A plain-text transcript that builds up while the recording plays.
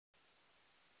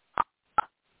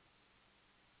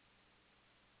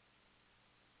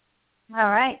All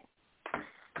right.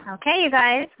 Okay, you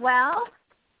guys. Well,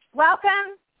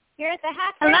 welcome. Here at the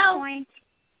halfway point.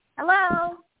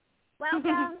 Hello.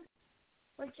 Welcome.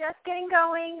 We're just getting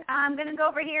going. I'm going to go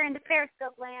over here into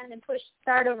Periscope land and push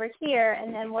start over here,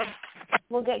 and then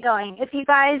we'll get going. If you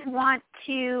guys want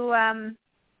to,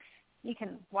 you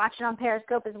can watch it on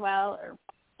Periscope as well, or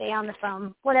stay on the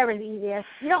phone, whatever's easiest.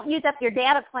 You don't use up your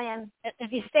data plan.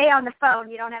 If you stay on the phone,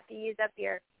 you don't have to use up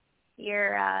your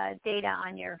data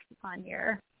on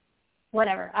your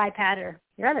whatever, iPad or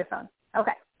your other phone.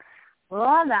 Okay.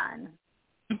 Well done.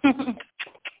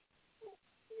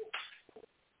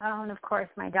 Oh, and of course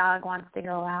my dog wants to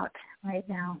go out right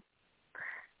now.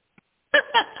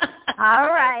 All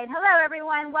right. Hello,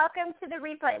 everyone. Welcome to the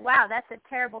replay. Wow, that's a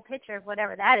terrible picture of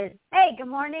whatever that is. Hey, good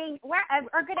morning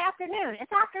or good afternoon.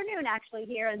 It's afternoon, actually,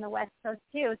 here in the West Coast,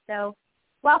 too. So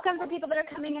welcome for people that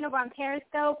are coming in over on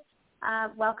Periscope.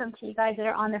 Welcome to you guys that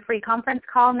are on the free conference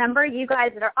call number. You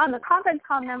guys that are on the conference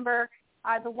call number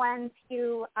are the ones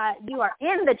who you are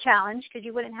in the challenge, because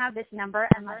you wouldn't have this number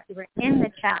unless you were in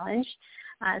the challenge.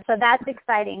 So that's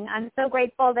exciting. I'm so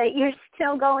grateful that you're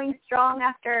still going strong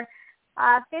after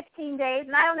 15 days.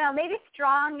 And I don't know, maybe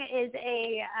strong is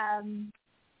a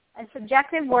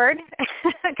subjective word,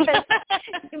 because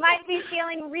you might be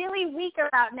feeling really weak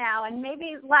about now and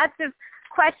maybe lots of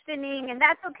questioning, and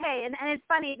that's okay. And it's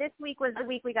funny, this week was the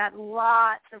week we got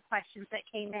lots of questions that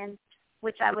came in,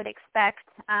 which I would expect,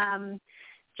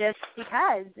 just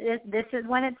because this is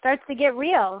when it starts to get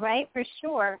real, right, for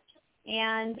sure.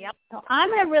 And so I'm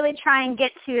going to really try and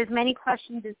get to as many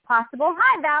questions as possible.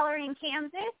 Hi, Valerie in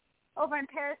Kansas over in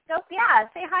Periscope. Yeah,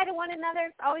 say hi to one another.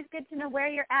 It's always good to know where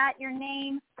you're at, your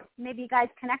name. Maybe you guys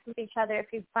connect with each other if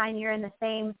you find you're in the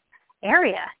same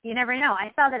area. You never know.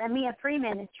 I saw that Amia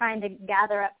Freeman is trying to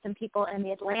gather up some people in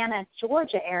the Atlanta,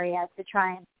 Georgia area to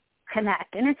try and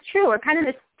connect. And it's true. We're kind of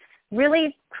this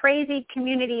really crazy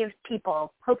community of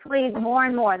people, hopefully more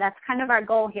and more. That's kind of our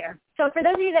goal here. So for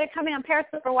those of you that are coming on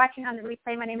Periscope or watching on the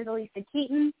replay, my name is Elisa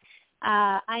Keaton.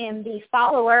 I am the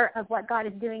follower of what God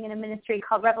is doing in a ministry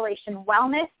called Revelation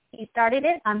Wellness. He started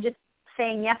it. I'm just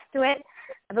saying yes to it.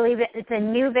 I believe it's a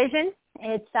new vision.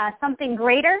 It's something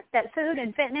greater, that food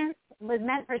and fitness was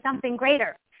meant for something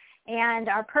greater. And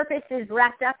our purpose is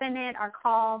wrapped up in it, our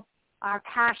call, our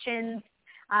passions,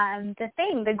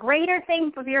 the greater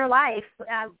thing of your life.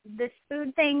 This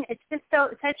food thing, it's just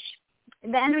such,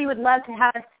 the enemy would love to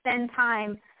have us spend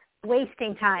time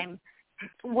wasting time,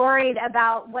 worried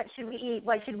about what should we eat,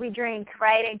 what should we drink,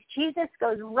 right? And Jesus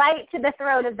goes right to the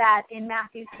throat of that in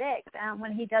Matthew 6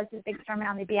 when he does his big sermon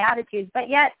on the Beatitudes. But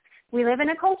yet we live in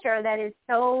a culture that is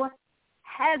so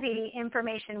heavy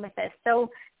information with this, so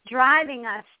driving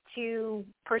us to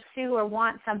pursue or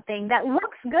want something that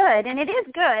looks good, and it is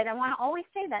good. I want to always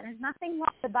say that. There's nothing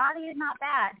wrong. The body is not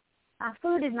bad.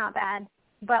 Food is not bad.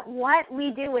 But what we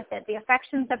do with it, the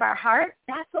affections of our heart,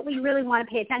 that's what we really want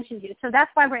to pay attention to. So that's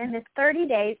why we're in this 30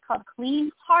 days called Clean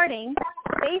Hearting,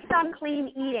 based on clean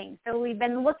eating. So we've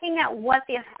been looking at what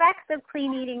the effects of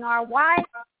clean eating are, why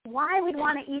we'd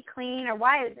want to eat clean, or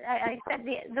why, I said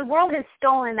the world has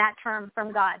stolen that term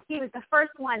from God. He was the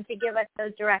first one to give us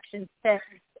those directions to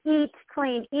eat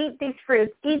clean, eat these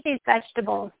fruits, eat these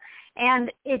vegetables,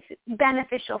 and it's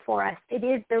beneficial for us. It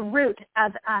is the root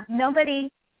of nobody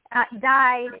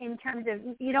died in terms of,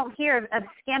 you don't hear of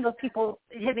scandalous people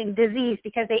having disease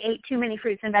because they ate too many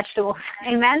fruits and vegetables.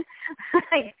 Amen?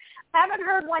 I haven't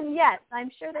heard one yet.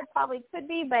 I'm sure there probably could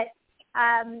be, but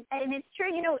and it's true,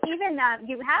 even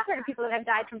you have heard of people that have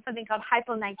died from something called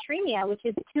hyponatremia, which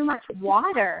is too much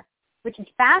water, which is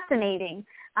fascinating.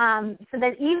 So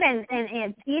that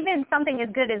even something as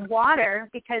good as water,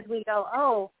 because we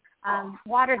go,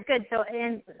 water is good. So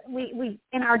we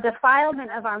in our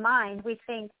defilement of our mind, we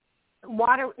think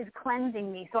water is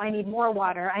cleansing me, so I need more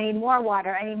water. I need more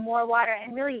water. I need more water.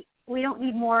 And really, we don't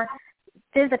need more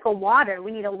physical water.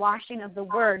 We need a washing of the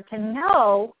Word to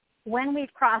know when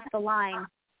we've crossed the line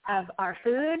of our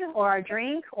food or our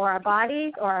drink or our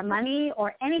bodies or our money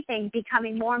or anything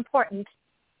becoming more important,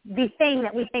 the thing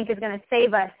that we think is going to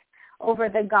save us over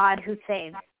the God who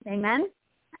saves. Amen?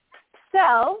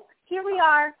 So here we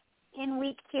are in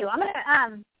week 2. I'm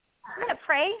gonna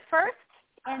pray first,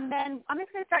 and then I'm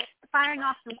just going to start firing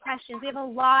off some questions. We have a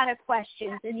lot of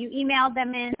questions, and you emailed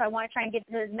them in, so I want to try and get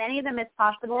to as many of them as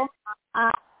possible.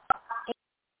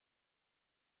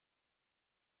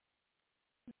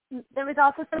 There was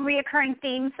also some reoccurring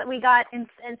themes that we got in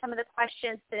some of the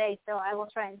questions today, so I will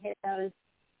try and hit those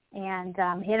and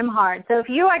hit them hard. So if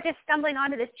you are just stumbling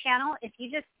onto this channel, if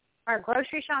you just are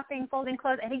grocery shopping, folding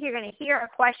clothes, I think you're going to hear a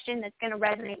question that's going to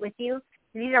resonate with you.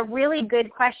 These are really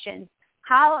good questions.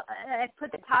 I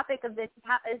put the topic of this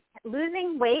is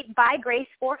losing weight by grace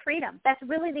for freedom. That's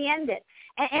really the end of it.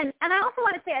 And I also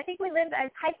want to say, I think we live,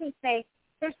 as Tyson say,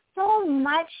 there's so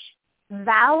much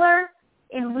valor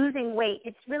in losing weight.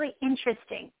 It's really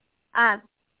interesting.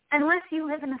 Unless you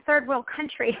live in a third world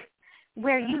country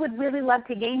where you would really love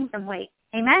to gain some weight.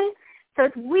 Amen? So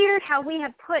it's weird how we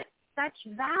have put such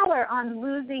valor on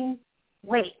losing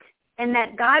weight, and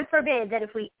that God forbid that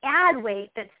if we add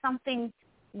weight, that something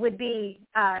would be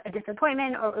a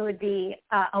disappointment, or it would be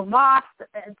a loss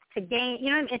to gain. You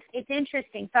know, it's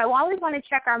interesting. So I always want to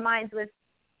check our minds with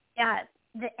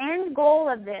the end goal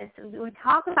of this. We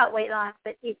talk about weight loss,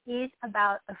 but it is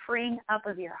about a freeing up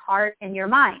of your heart and your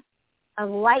mind, a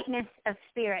lightness of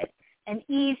spirit, an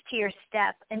ease to your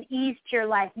step, an ease to your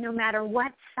life, no matter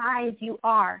what size you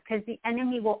are, because the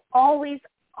enemy will always,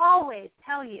 always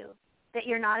tell you that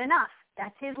you're not enough.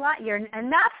 That's his lie. You're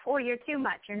enough or you're too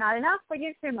much. You're not enough or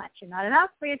you're too much. You're not enough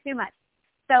or you're too much.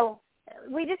 So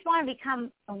we just want to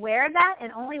become aware of that,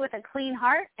 and only with a clean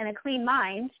heart and a clean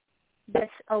mind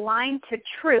that's aligned to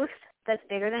truth that's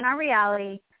bigger than our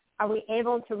reality are we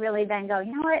able to really then go,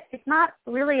 you know what, it's not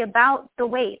really about the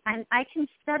weight. I can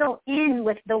settle in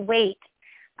with the weight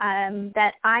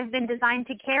that I've been designed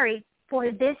to carry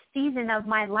for this season of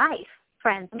my life,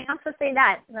 friends. Let me also say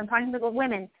that, I'm talking to the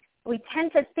women, we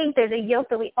tend to think there's a yoke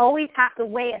that we always have to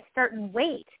weigh a certain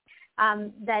weight,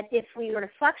 that if we were to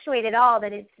fluctuate at all,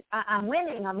 that it's I'm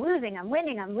winning, I'm losing, I'm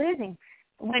winning, I'm losing.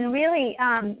 When really,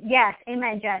 yes,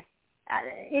 amen, Jess,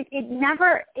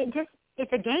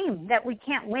 it's a game that we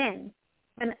can't win.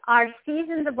 And our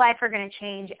seasons of life are going to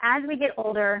change. As we get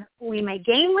older, we may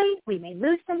gain weight, we may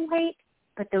lose some weight,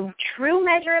 but the true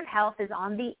measure of health is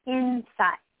on the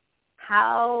inside.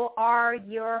 How's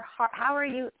your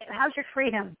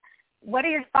freedom? What's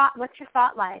your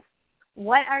thought life?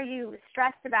 What are you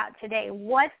stressed about today?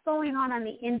 What's going on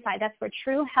the inside? That's where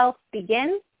true health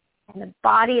begins, and the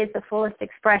body is the fullest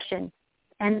expression.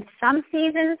 And some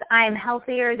seasons I am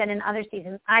healthier than in other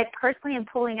seasons. I personally am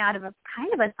pulling out of a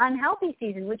kind of an unhealthy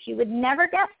season, which you would never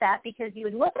guess that, because you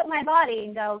would look at my body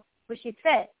and go, well, she's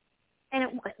fit.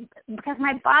 And because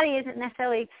my body isn't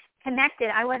necessarily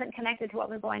connected, I wasn't connected to what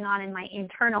was going on in my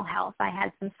internal health. I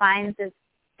had some signs of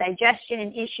digestion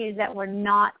and issues that were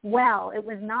not well. It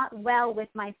was not well with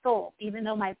my soul, even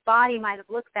though my body might have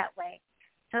looked that way.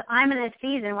 So I'm in a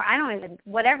season where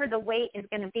whatever the weight is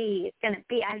going to be, it's going to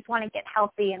be. I just want to get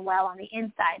healthy and well on the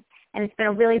inside. And it's been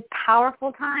a really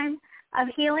powerful time of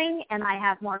healing, and I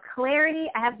have more clarity.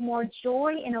 I have more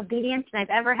joy and obedience than I've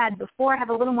ever had before. I have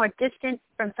a little more distance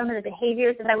from some of the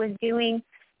behaviors that I was doing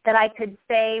that I could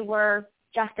say were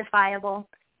justifiable.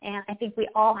 And I think we're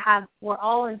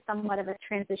all in somewhat of a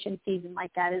transition season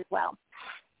like that as well.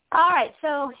 All right,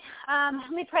 so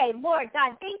let me pray. Lord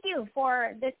God, thank you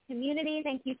for this community.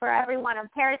 Thank you for everyone on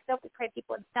Periscope. We pray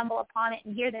people would stumble upon it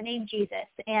and hear the name Jesus.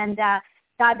 And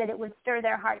God, that it would stir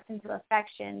their hearts into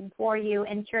affection for you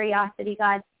and curiosity,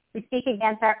 God. We speak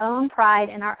against our own pride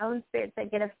and our own spirits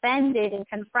that get offended and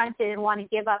confronted and want to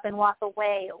give up and walk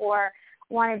away, or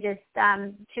want to just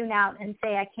tune out and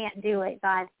say, I can't do it,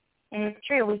 God. And it's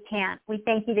true, we can't. We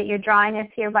thank you that you're drawing us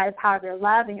here by the power of your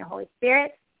love and your Holy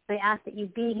Spirit. We ask that you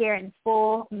be here in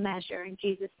full measure. In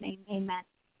Jesus' name, amen.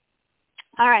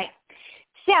 All right.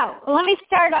 So let me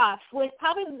start off with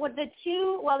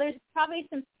there's probably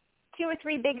some 2 or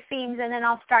 3 big themes, and then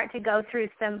I'll start to go through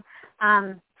some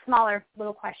smaller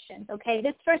little questions. Okay,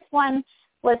 this first one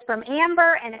was from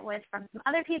Amber, and it was from some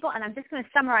other people, and I'm just going to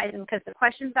summarize them because the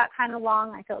questions got kind of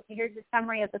long. I thought, here's the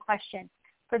summary of the question.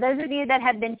 For those of you that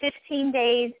have been 15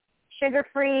 days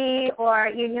sugar-free, or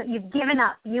you've given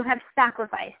up, you have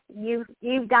sacrificed,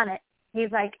 you've done it.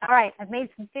 You've like, all right, I've made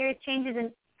some serious changes, and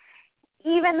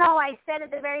even though I said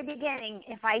at the very beginning,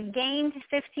 if I gained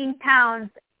 15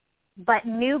 pounds but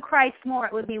knew Christ more,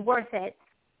 it would be worth it,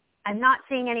 I'm not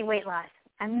seeing any weight loss.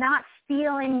 I'm not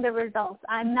feeling the results.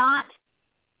 I'm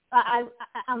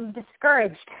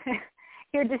discouraged.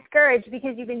 You're discouraged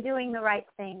because you've been doing the right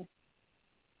things.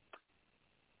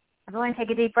 Everyone take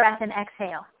a deep breath and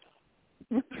exhale.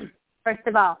 First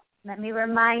of all, let me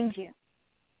remind you,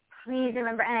 please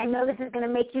remember, and I know this is going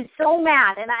to make you so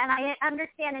mad, and I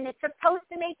understand, and it's supposed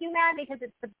to make you mad because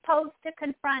it's supposed to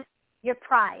confront your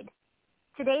pride.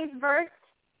 Today's verse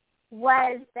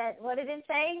was that, what did it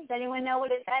say? Does anyone know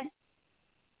what it said?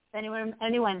 Anyone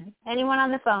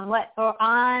on the phone, or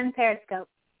on Periscope?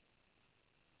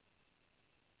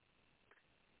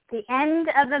 The end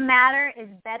of the matter is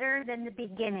better than the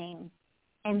beginning,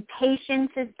 and patience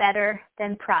is better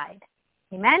than pride.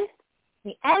 Amen?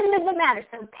 The end of the matter.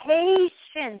 So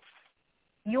patience,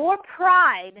 your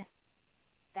pride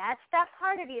That's that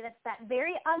part of you. That's that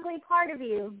very ugly part of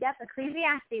you. Yep,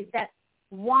 Ecclesiastes, that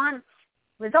wants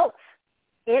results.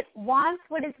 It wants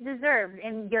what is deserved,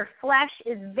 and your flesh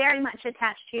is very much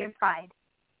attached to your pride.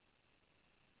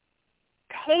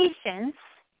 Patience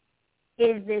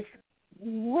is this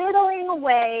whittling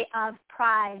away of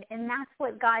pride, and that's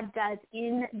what God does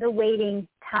in the waiting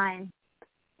time.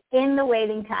 In the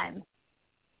waiting time.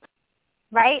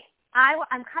 Right?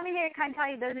 I'm coming here to kind of tell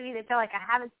you, those of you that feel like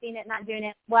I haven't seen it, not doing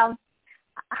it, well,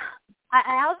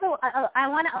 I also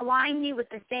want to align you with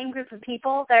the same group of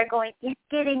people that are going, it's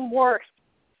getting worse.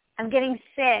 I'm getting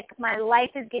sick. My life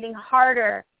is getting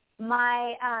harder.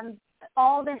 My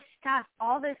all this stuff,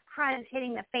 all this crud is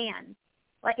hitting the fan.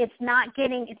 Like it's not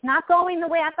going the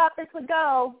way I thought this would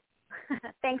go.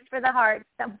 Thanks for the heart.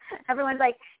 So everyone's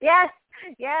like, yes,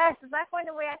 it's not going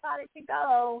the way I thought it should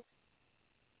go.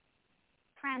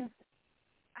 Friends,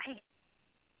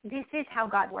 this is how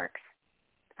God works.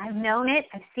 I've known it.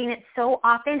 I've seen it so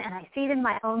often, and I see it in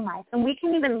my own life. And we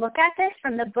can even look at this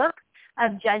from the book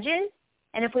of Judges.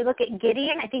 And if we look at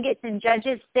Gideon, I think it's in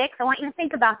Judges 6. I want you to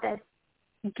think about this.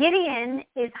 Gideon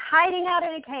is hiding out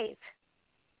in a cave,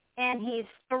 and he's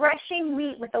threshing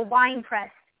wheat with a wine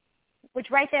press, which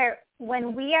right there,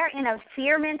 when we are in a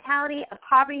fear mentality, a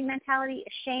poverty mentality,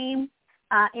 a shame,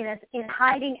 in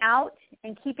hiding out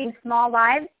and keeping small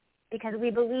lives because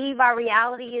we believe our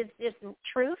reality is just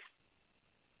truth,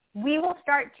 we will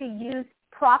start to use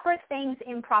proper things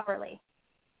improperly,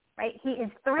 right? He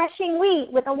is threshing wheat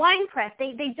with a wine press.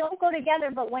 They don't go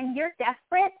together, but when you're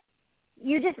desperate,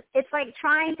 it's like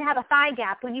trying to have a thigh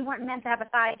gap when you weren't meant to have a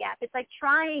thigh gap. It's like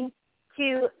trying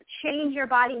to change your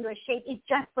body into a shape it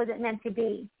just wasn't meant to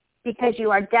be because you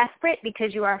are desperate,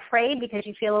 because you are afraid, because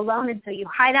you feel alone, and so you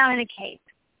hide out in a cave,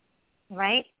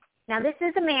 right? Now, this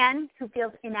is a man who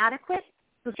feels inadequate,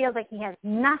 who feels like he has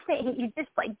nothing. He's just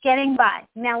like getting by.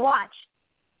 Now watch.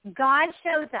 God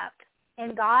shows up,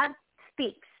 and God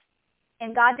speaks,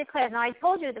 and God declares. Now, I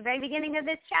told you at the very beginning of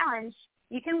this challenge,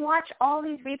 you can watch all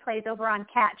these replays over on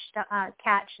Catch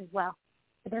as well.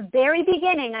 At the very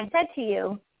beginning, I said to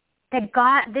you that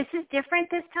God, this is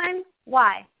different this time.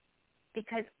 Why?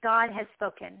 Because God has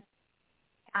spoken.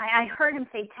 I heard him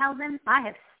say, tell them I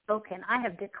have spoken. I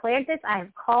have declared this. I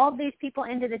have called these people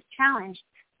into this challenge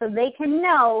so they can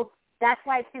know that's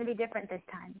why it's going to be different this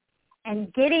time.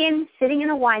 And Gideon, sitting in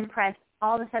a wine press,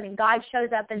 all of a sudden God shows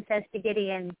up and says to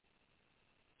Gideon,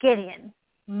 Gideon,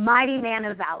 mighty man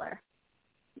of valor.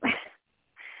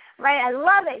 Right? I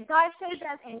love it. God shows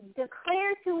up and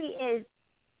declares who he is,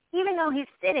 even though he's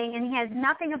sitting and he has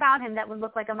nothing about him that would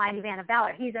look like a mighty man of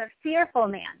valor. He's a fearful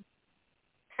man.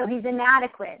 So he's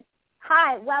inadequate.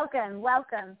 Hi,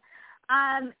 welcome.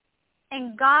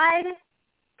 And God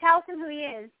tells him who he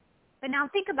is. But now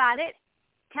think about it.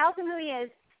 Tells him who he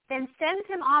is, then sends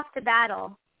him off to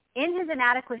battle in his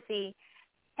inadequacy,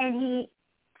 and he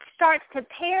starts to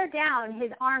pare down his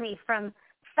army from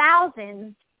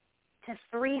thousands to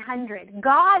 300.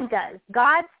 God does.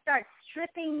 God starts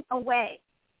stripping away.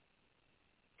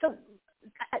 So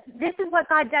this is what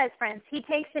God does, friends. He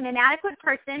takes an inadequate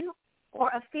person or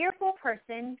a fearful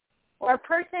person or a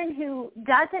person who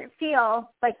doesn't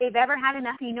feel like they've ever had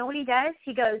enough. You know what he does?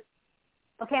 He goes,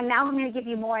 okay, now I'm going to give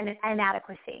you more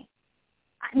inadequacy.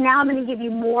 Now I'm going to give you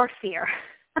more fear.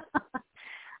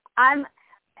 I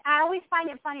always find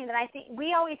it funny that I think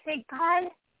we always say, God,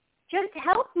 just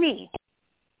help me.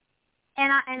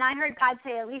 And I heard God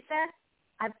say, Elisa,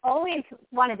 I've always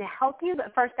wanted to help you,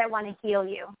 but first I want to heal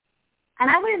you. And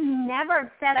I would have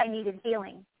never said I needed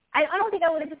healing. I don't think I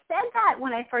would have just said that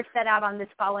when I first set out on this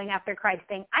following after Christ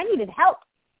thing. I needed help.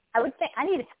 I would say,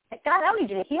 God, I don't need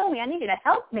you to heal me. I need you to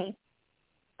help me.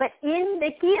 But in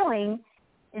the healing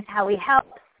is how he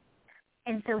helps.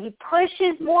 And so he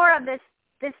pushes more of this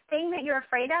thing that you're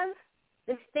afraid of,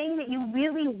 this thing that you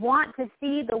really want to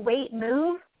see the weight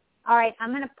move. All right, I'm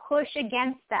going to push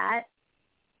against that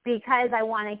because I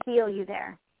want to heal you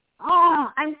there.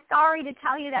 Oh, I'm sorry to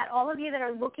tell you that. All of you that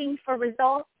are looking for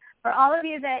results, or all of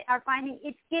you that are finding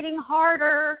it's getting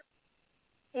harder,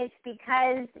 it's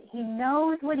because he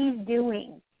knows what he's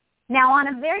doing. Now, on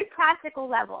a very practical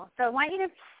level, so I want you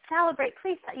to celebrate.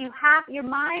 Please, your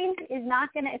mind is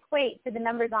not going to equate to the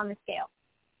numbers on the scale.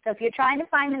 So if you're trying to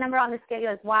find the number on the scale,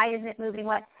 you're like, why isn't it moving?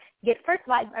 First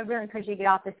of all, I really encourage you to get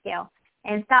off the scale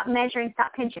and stop measuring,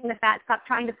 stop pinching the fat, stop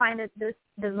trying to find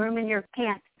the room in your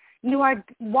pants.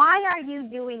 Why are you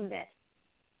doing this?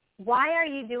 Why are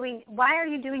you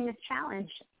doing this challenge?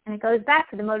 And it goes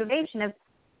back to the motivation of,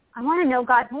 I want to know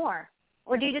God more.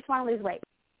 Or do you just want to lose weight?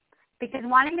 Because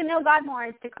wanting to know God more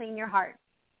is to clean your heart.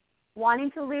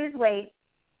 Wanting to lose weight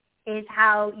is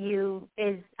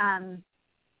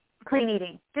clean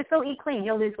eating. Just go eat clean.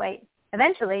 You'll lose weight.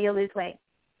 Eventually, you'll lose weight.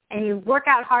 And you work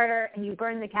out harder and you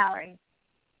burn the calories.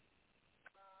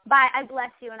 Bye. I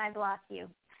bless you and I block you.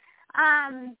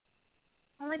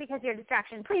 Only because you're a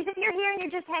distraction. Please, if you're here and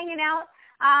you're just hanging out,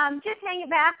 just hang it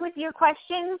back with your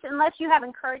questions, unless you have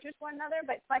encouraged one another,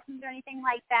 but questions or anything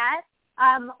like that.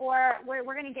 Or we're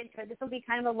going to get to it. This will be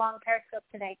kind of a long Periscope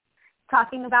today,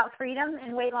 talking about freedom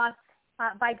and weight loss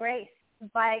by grace,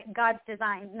 by God's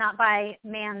design, not by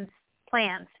man's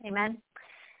plans. Amen.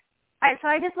 All right, so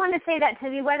I just wanted to say that to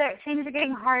you, whether things are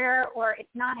getting harder or it's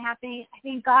not happening, I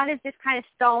think God is just kind of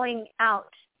stalling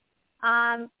out.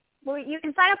 Well, you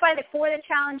can sign up for the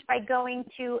challenge by going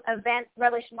to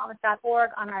revelationwellness.org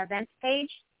on our events page.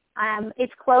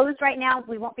 It's closed right now.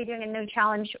 We won't be doing a new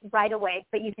challenge right away,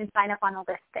 but you can sign up on the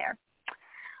list there.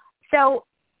 So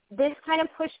this kind of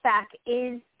pushback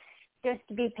is just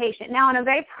to be patient. Now, on a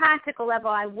very practical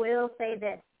level, I will say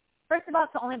this. First of all,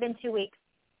 it's only been 2 weeks.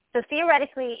 So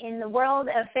theoretically, in the world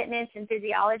of fitness and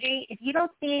physiology, if you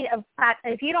don't see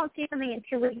something in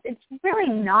 2 weeks, it's really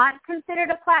not considered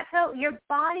a plateau. Your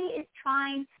body is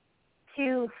trying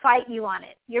to fight you on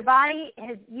it. You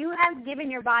have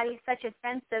given your body such a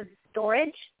sense of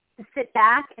storage to sit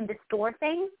back and to store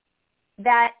things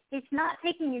that it's not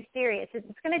taking you serious. It's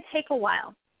going to take a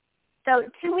while. So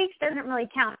 2 weeks doesn't really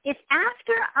count. If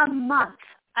after a month,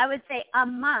 I would say a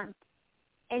month,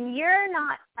 and you're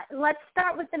not, let's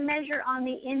start with the measure on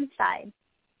the inside.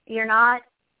 You're not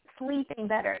sleeping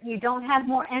better. You don't have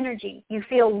more energy. You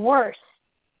feel worse.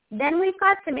 Then we've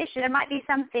got some issues. There might be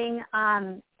something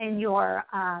in your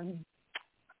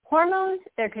hormones.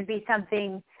 There could be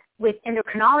something with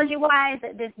endocrinology-wise.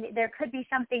 There could be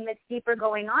something that's deeper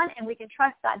going on, and we can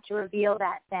trust God to reveal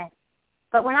that then.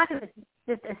 But we're not going to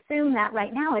just assume that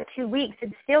right now at 2 weeks.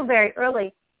 It's still very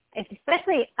early.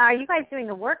 Especially, are you guys doing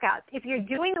the workouts? If you're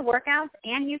doing the workouts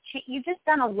and you've just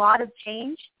done a lot of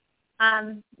change,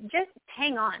 just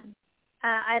hang on.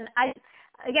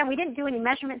 Again, we didn't do any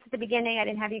measurements at the beginning. I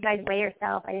didn't have you guys weigh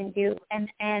yourself. And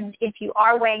if you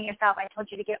are weighing yourself, I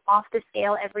told you to get off the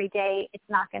scale every day. It's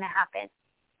not going to happen.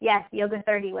 Yes, Yoga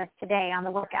 30 was today on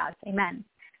the workouts. Amen.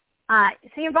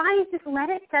 So your body, just let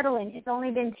it settle in. It's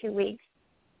only been 2 weeks.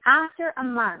 After a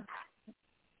month,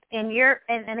 and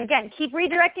again, keep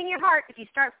redirecting your heart. If you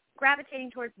start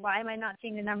gravitating towards, why am I not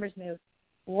seeing the numbers move?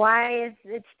 Why is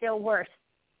it still worse?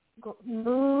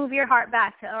 Move your heart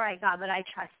back to, all right, God, but I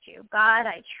trust you. God,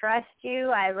 I trust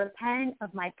you. I repent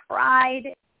of my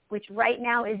pride, which right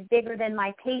now is bigger than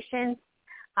my patience.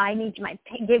 I need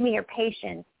give me your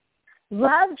patience.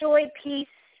 Love, joy, peace,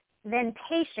 then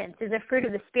patience is a fruit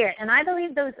of the Spirit. And I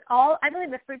believe the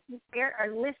fruits of the Spirit are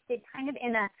listed kind of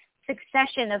in a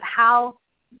succession of how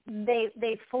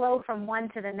they flow from one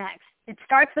to the next. It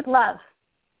starts with love.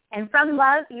 And from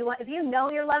love, if you know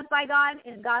you're loved by God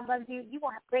and God loves you, you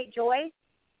will have great joy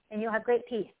and you'll have great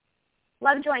peace.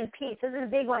 Love, joy, and peace. Those are the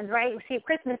big ones, right? We see at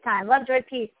Christmas time. Love, joy,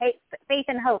 peace, faith,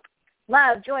 and hope.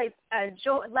 Love, joy,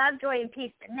 and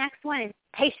peace. The next one is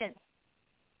patience.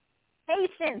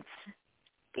 Patience.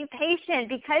 Be patient.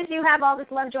 Because you have all this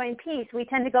love, joy, and peace, we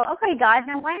tend to go, okay, God,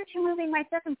 now why aren't you moving my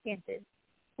circumstances?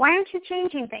 Why aren't you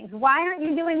changing things? Why aren't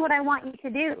you doing what I want you to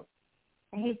do?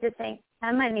 And he's just saying,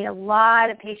 I'm going to need a lot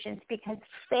of patience because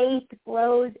faith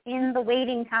flows in the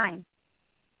waiting time.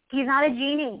 He's not a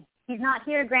genie. He's not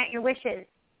here to grant your wishes.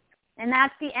 And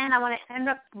that's the end. I want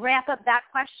to wrap up that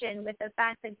question with the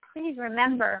fact that please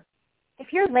remember,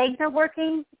 if your legs are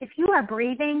working, if you are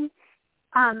breathing,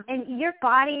 and your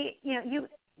body,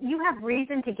 you have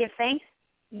reason to give thanks,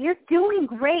 you're doing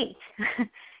great.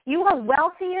 You are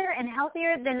wealthier and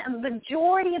healthier than a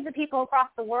majority of the people across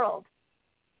the world.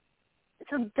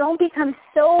 So don't become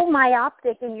so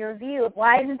myopic in your view of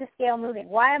why isn't the scale moving?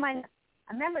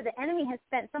 Remember, the enemy has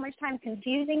spent so much time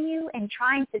confusing you and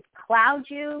trying to cloud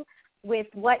you with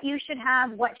what you should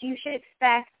have, what you should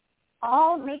expect,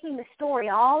 all making the story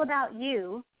all about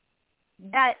you,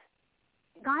 that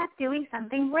God's doing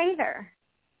something greater.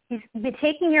 He's been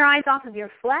taking your eyes off of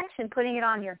your flesh and putting it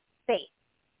on your faith.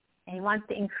 And he wants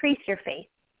to increase your faith.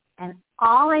 And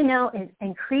all I know is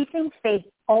increasing faith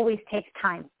always takes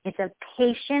time. It's a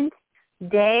patient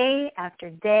day after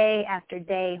day after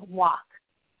day walk.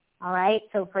 All right?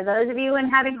 So for those of you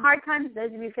having hard times,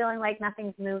 those of you feeling like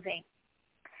nothing's moving.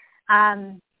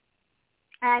 And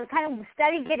kind of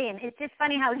study Gideon. It's just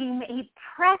funny how he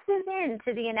presses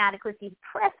into the inadequacy,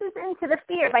 presses into the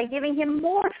fear by giving him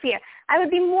more fear. I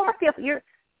would be more fearful.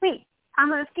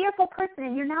 I'm a fearful person,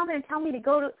 and you're now going to tell me to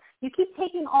go to, you keep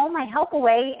taking all my help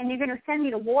away, and you're going to send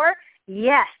me to war?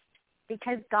 Yes,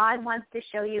 because God wants to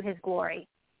show you his glory.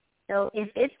 So if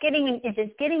it's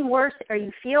getting worse, or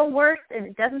you feel worse and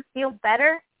it doesn't feel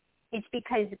better, it's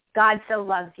because God so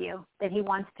loves you that he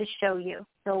wants to show you.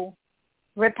 So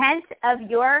repent of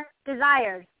your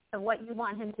desires of what you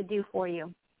want him to do for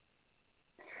you.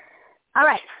 All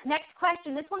right, next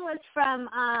question. This one was from,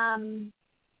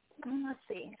 let's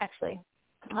see, actually.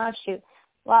 Oh, shoot.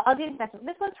 Well, I'll do this next one.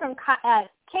 This one's from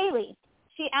Kaylee.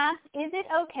 She asked, is it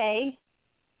okay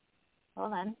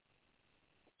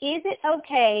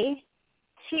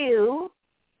to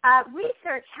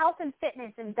research health and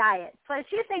fitness and diet? So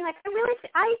she was saying, like,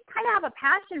 I kind of have a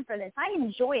passion for this. I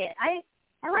enjoy it. I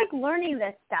like learning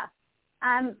this stuff.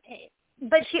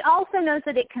 But she also knows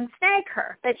that it can snag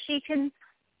her, that she can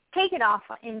take it off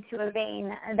into a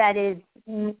vein that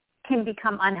can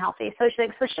become unhealthy. So she's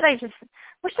like, what should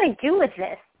I do with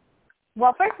this?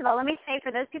 Well, first of all, let me say,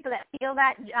 for those people that feel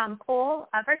that pull,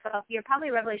 first of all, you're probably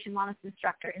a Revelation Wellness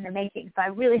instructor in the making, so I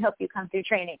really hope you come through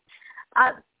training.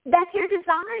 That's your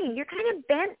design. You're kind of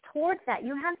bent towards that.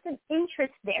 You have some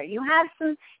interest there.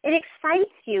 It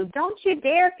excites you. Don't you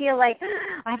dare feel like,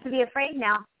 I have to be afraid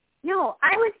now. No,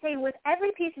 I would say with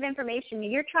every piece of information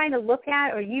you're trying to look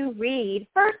at or you read,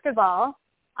 first of all,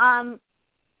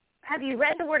 have you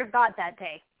read the Word of God that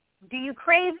day? Do you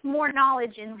crave more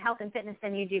knowledge in health and fitness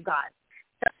than you do God?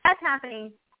 So if that's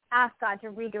happening, ask God to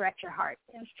redirect your heart.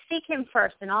 And seek him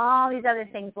first, and all these other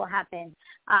things will happen.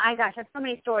 I have so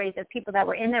many stories of people that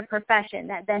were in their profession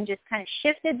that then just kind of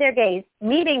shifted their gaze,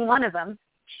 me being one of them,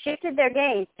 shifted their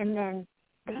gaze, and then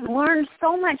they learned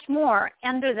so much more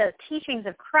under the teachings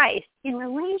of Christ in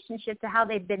relationship to how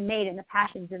they've been made and the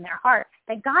passions in their heart,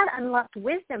 that God unlocked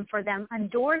wisdom for them on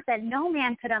doors that no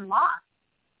man could unlock.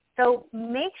 So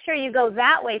make sure you go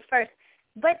that way first.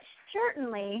 But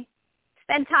certainly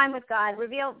spend time with God.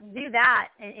 Do that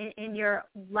in your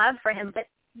love for him. But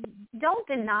don't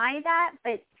deny that.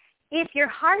 But if your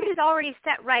heart is already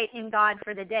set right in God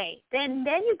for the day, then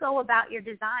you go about your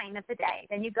design of the day.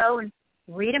 Then you go and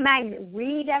read a magazine,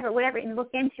 whatever, and look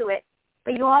into it.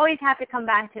 But you always have to come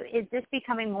back to, is this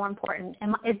becoming more important?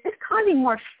 Is this causing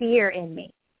more fear in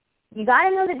me? You got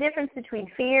to know the difference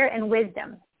between fear and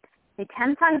wisdom.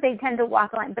 Sometimes they tend to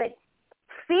walk along. But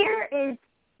fear is,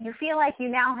 you feel like you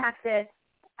now have to,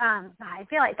 I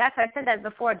feel like that's why I said that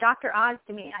before. Dr. Oz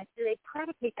to me, they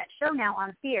predicate that show now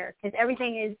on fear, because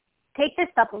everything is, take this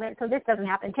supplement so this doesn't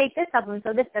happen. Take this supplement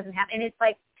so this doesn't happen. And it's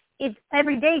like, it's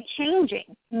every day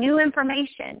changing, new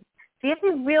information. So you have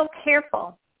to be real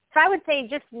careful. So I would say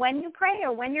just when you pray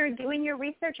or when you're doing your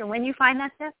research or when you find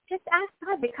that stuff, just ask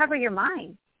God to cover your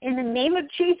mind. In the name of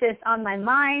Jesus, on my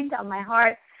mind, on my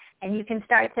heart, and you can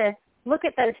start to look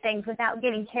at those things without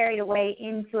getting carried away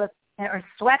or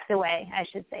swept away, I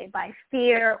should say, by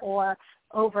fear or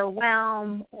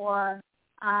overwhelm or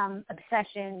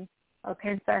obsession or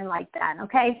concern like that.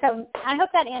 Okay, so I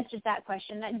hope that answers that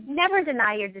question. Never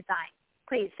deny your design.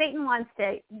 Please, Satan wants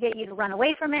to get you to run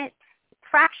away from it,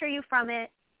 fracture you from it.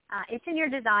 It's in your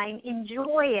design.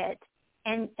 Enjoy it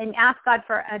and ask God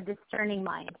for a discerning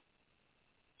mind.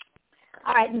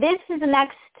 All right, this is the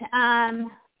next.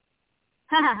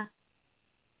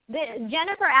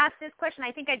 Jennifer asked this question.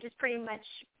 I think I just pretty much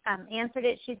answered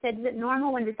it. She said, is it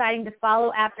normal when deciding to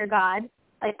follow after God,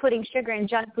 like putting sugar and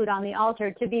junk food on the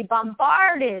altar, to be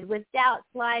bombarded with doubts,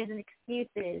 lies, and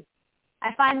excuses?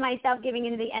 I find myself giving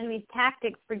into the enemy's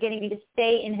tactics for getting me to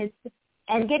stay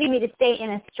in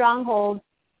a stronghold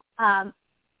of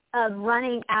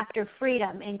running after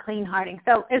freedom and clean hearting.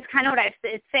 So it's kind of what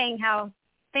it's saying, how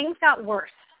things got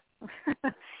worse.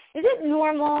 Is it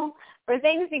normal for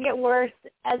things to get worse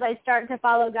as I start to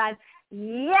follow God?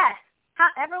 Yes.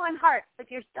 Everyone hearts, if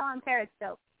you're still on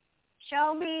Periscope.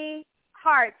 Show me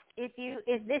hearts if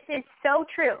this is so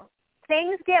true.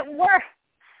 Things get worse.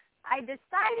 I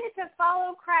decided to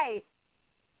follow Christ,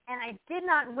 and I did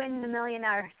not win the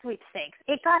millionaire sweepstakes.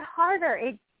 It got harder.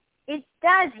 It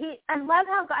does. I love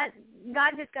how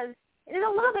God just goes, there's a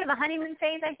little bit of a honeymoon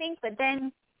phase, I think, but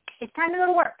then it's time to go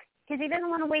to work, because he doesn't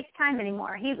want to waste time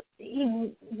anymore. He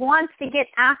wants to get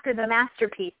after the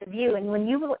masterpiece of you. And when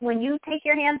you take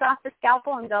your hands off the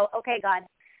scalpel and go, okay, God,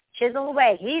 chisel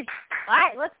away. All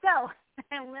right, let's go.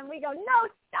 And then we go, no,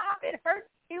 stop. It hurts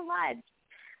too much.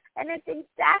 And it's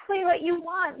exactly what you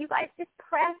want. You guys just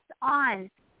press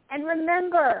on. And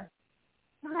remember,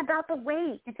 it's not about the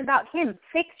weight. It's about him.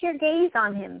 Fix your gaze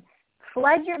on him.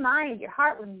 Flood your mind, your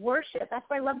heart with worship. That's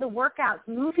why I love the workouts.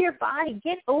 Move your body.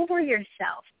 Get over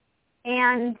yourself.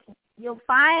 And you'll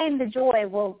find the joy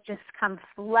will just come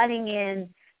flooding in,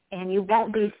 and you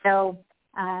won't be so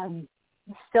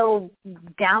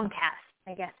downcast,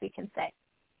 I guess we can say.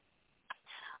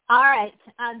 All right.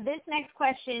 This next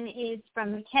question is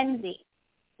from Mackenzie.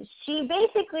 she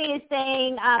basically is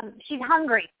saying she's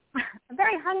hungry,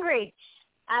 very hungry,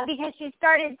 because she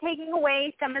started taking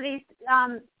away some of these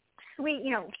sweet,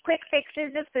 quick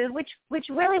fixes of food, which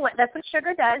really that's what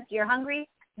sugar does. You're hungry,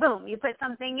 boom, you put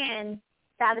something in,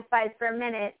 satisfies for a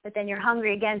minute, but then you're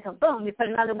hungry again, so boom, you put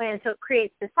another one in, so it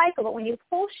creates the cycle. But when you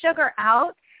pull sugar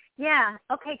out, yeah,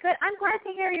 okay, good. I'm glad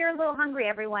to hear you're a little hungry,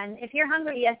 everyone. If you're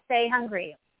hungry, yes, say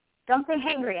hungry. Don't say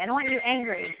hangry. I don't want you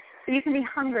angry. So you can be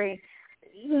hungry.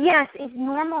 Yes, it's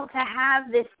normal to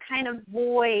have this kind of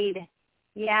void.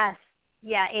 Yes.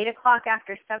 Yeah, 8 o'clock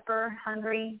after supper,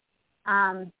 hungry.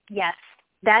 Yes,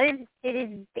 it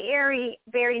is very,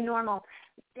 very normal.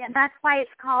 That's why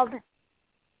it's called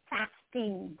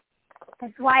fasting.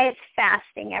 That's why it's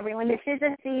fasting, everyone. This is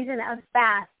a season of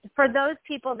fast. For those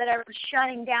people that are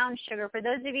shutting down sugar, for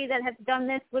those of you that have done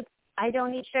this with, I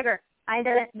don't eat sugar,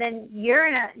 then you're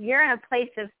in a place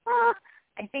of,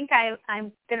 I think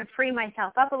I'm going to free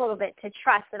myself up a little bit to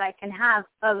trust that I can have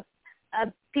a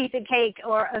piece of cake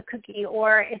or a cookie,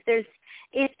 or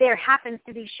if there happens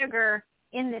to be sugar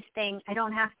in this thing, I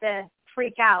don't have to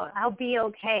freak out. I'll be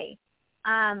okay.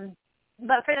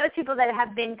 But for those people that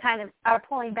have been are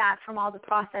pulling back from all the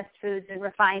processed foods and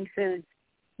refined foods,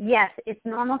 yes, it's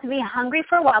normal to be hungry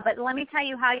for a while, but let me tell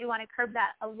you how you want to curb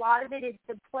that. A lot of it is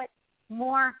to put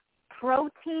more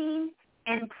protein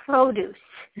and produce.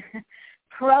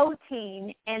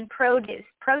 Protein and produce.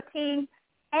 Protein,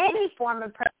 any form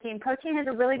of protein. Protein has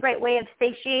a really great way of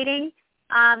satiating.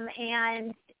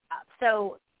 And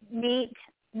so meat,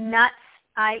 nuts.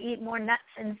 I eat more nuts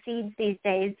and seeds these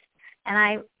days, and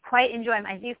I quite enjoy them.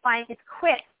 I do find it's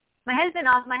quick. My husband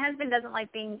doesn't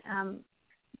like being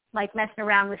like messing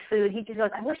around with food. He just goes,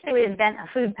 I wish they would invent a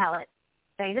food pellet.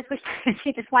 So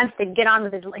he just wants to get on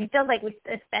with it. He feels like we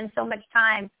spend so much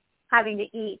time having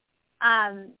to eat.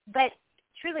 But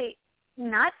truly,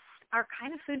 nuts are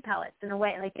kind of food pellets in a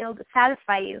way. Like, it'll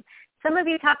satisfy you. Some of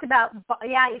you talked about,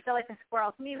 you feel like a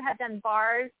squirrel. Some of you have done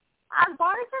bars.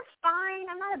 Bars are fine.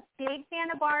 I'm not a big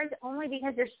fan of bars, only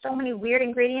because there's so many weird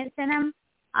ingredients in them.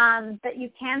 But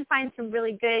you can find some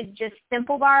really good, just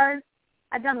simple bars.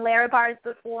 I've done Lara bars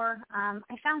before.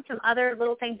 I found some other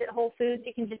little things at Whole Foods.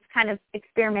 You can just kind of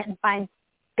experiment and find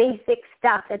basic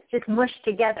stuff that's just mushed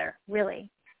together, really.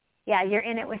 Yeah, you're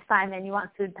in it with Simon. You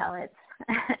want food pellets.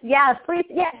 Yeah, please.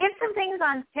 Yeah, give some things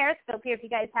on Periscope here if you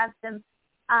guys have some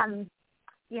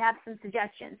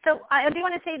suggestions. So I do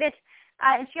want to say this.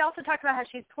 And she also talked about how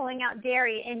she's pulling out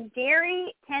dairy. And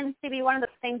dairy tends to be one of the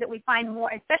things that we find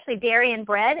more, especially dairy and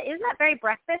bread. Isn't that very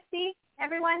breakfasty,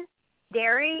 everyone?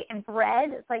 Dairy and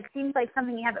bread. Seems like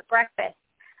something you have at breakfast.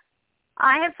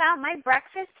 I have found my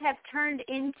breakfasts have turned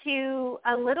into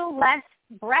a little less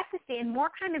breakfasty and more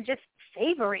kind of just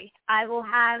savory. I will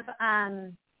have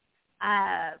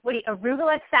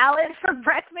arugula salad for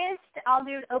breakfast. I'll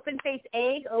do an open-faced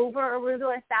egg over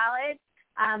arugula salad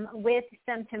with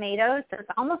some tomatoes. So it's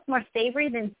almost more savory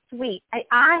than sweet.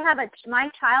 I have my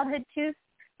childhood tooth,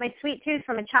 my sweet tooth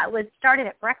from a child was started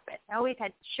at breakfast. I always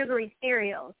had sugary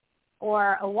cereals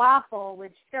or a waffle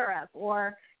with syrup,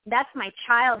 or that's my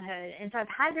childhood. And so I've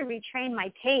had to retrain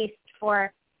my taste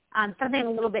for something a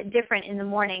little bit different in the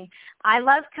morning. I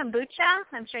love kombucha.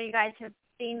 I'm sure you guys have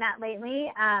seen that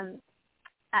lately.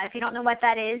 If you don't know what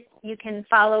that is, you can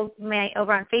follow me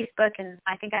over on Facebook, and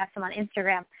I think I have some on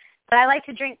Instagram. But I like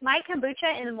to drink my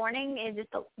kombucha in the morning. Is just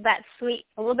that sweet,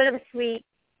 a little bit of a sweet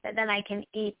that then I can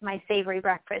eat my savory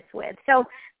breakfast with. So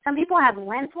some people have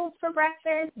lentils for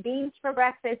breakfast, beans for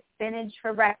breakfast, spinach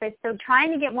for breakfast. So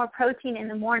trying to get more protein in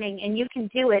the morning, and you can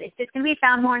do it. It's just going to be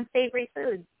found more in savory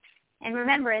foods. And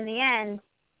remember, in the end,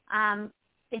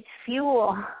 it's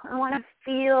fuel. I want to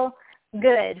feel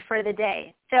good for the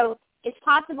day. So it's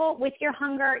possible with your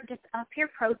hunger, just up your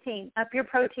protein, up your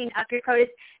produce.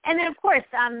 And then, of course,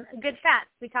 good fats.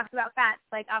 We talked about fats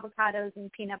like avocados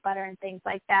and peanut butter and things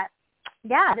like that.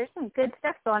 Yeah, there's some good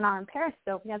stuff going on in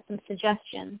Periscope. We have some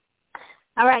suggestions.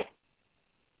 All right.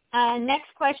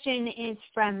 Next question is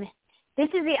this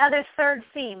is the other third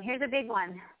theme. Here's a big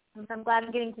one. I'm glad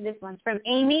I'm getting to this one. It's from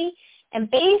Amy. And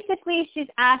basically she's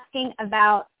asking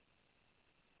about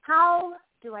how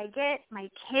do I get my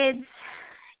kids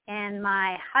and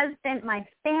my husband, my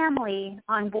family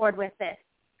on board with this.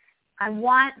 I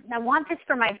want this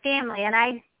for my family, and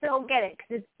I still get it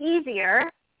because it's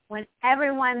easier when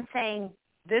everyone's saying,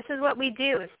 this is what we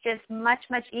do. It's just much,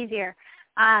 much easier.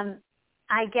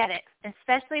 I get it,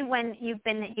 especially when you've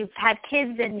had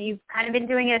kids and you've kind of been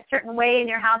doing it a certain way in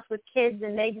your house with kids,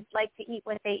 and they just like to eat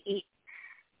what they eat.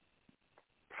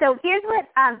 So here's what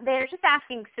they're just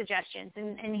asking suggestions,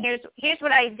 and here's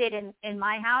what I did in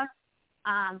my house.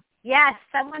 Yes,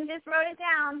 someone just wrote it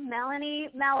down.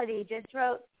 Melody just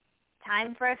wrote,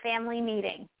 time for a family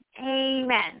meeting.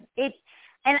 Amen.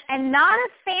 And not a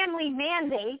family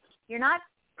mandate. You're not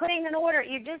putting an order.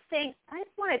 You're just saying,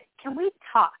 can we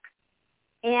talk?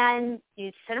 And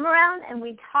you sit them around and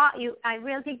we talk. I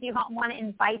really think you want to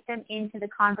invite them into the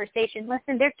conversation.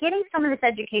 Listen, they're getting some of this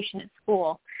education at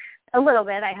school, a little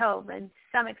bit, I hope, and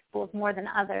some schools more than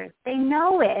others. They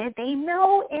know it. They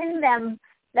know in them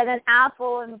that an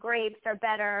apple and grapes are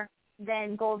better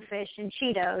than goldfish and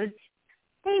Cheetos.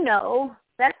 They know.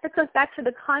 That goes back to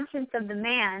the conscience of the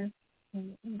man.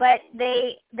 But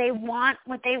they want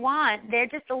what they want. They're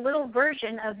just a little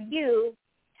version of you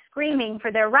screaming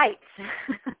for their rights.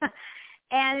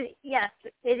 And yes,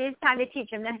 it is time to teach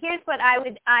them. Now, here's what I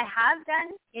have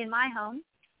done in my home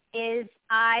is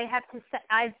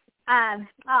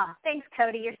thanks,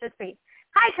 Cody. You're so sweet.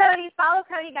 Hi, Cody. Follow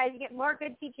Cody, guys. You get more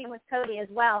good teaching with Cody as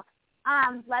well.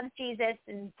 Loves Jesus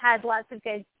and has lots of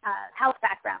good health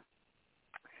background.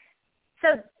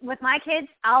 So with my kids,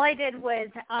 all I did was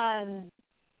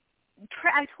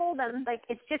I told them, like,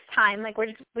 it's just time. Like, we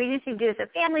just need to do this as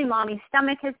a family. Mommy's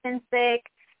stomach has been sick,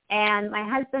 and my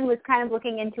husband was kind of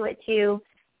looking into it too.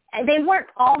 They weren't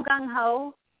all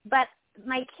gung-ho, but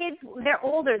my kids, they're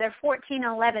older. They're 14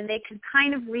 and 11. They could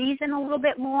kind of reason a little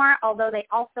bit more, although they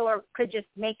also could just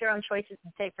make their own choices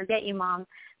and say, forget you, Mom.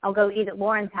 I'll go eat at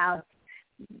Lauren's house.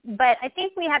 But I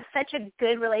think we have such a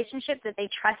good relationship that they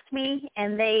trust me,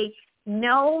 and they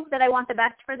know that I want the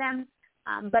best for them.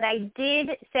 But I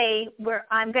did say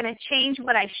I'm going to change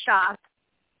what I shop.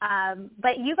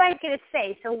 But you guys get a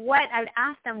say. So I would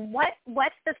ask them,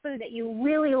 what's the food that you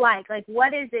really like? Like,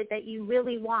 what is it that you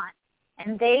really want?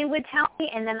 And they would tell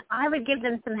me, and then I would give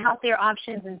them some healthier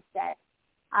options instead.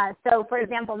 So, for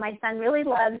example, my son really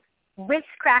loves Ritz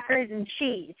crackers and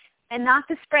cheese, and not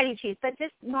the spready cheese, but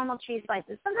just normal cheese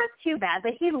slices. So not too bad,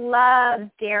 but he loves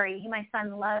dairy. My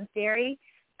son loves dairy.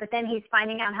 But then he's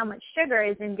finding out how much sugar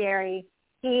is in dairy.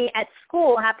 He, at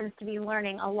school, happens to be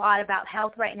learning a lot about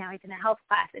health right now. He's in a health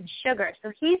class and sugar.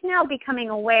 So he's now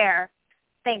becoming aware,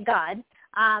 thank God,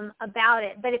 about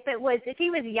it. But if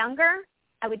he was younger,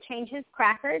 I would change his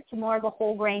cracker to more of a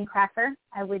whole grain cracker.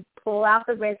 I would pull out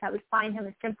the Ritz. I would find him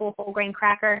a simple whole grain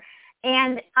cracker.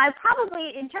 And I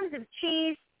probably, in terms of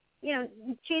cheese,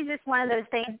 cheese is one of those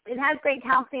things. It has great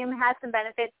calcium, has some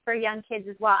benefits for young kids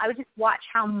as well. I would just watch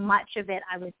how much of it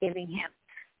I was giving him.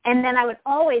 And then I would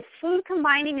always, food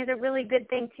combining is a really good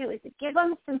thing too, is to give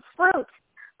them some fruit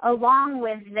along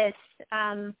with this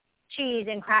cheese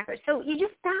and crackers. So you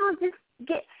just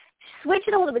switch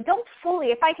it a little bit. Don't fully,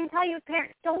 if I can tell you,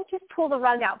 parents, don't just pull the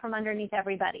rug out from underneath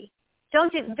everybody.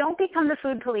 Don't become the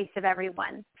food police of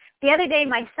everyone. The other day,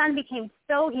 my son he's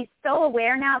so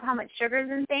aware now of how much sugar is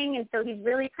in things, and so he's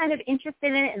really kind of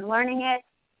interested in it and learning it.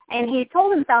 And he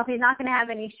told himself he's not going to have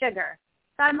any sugar.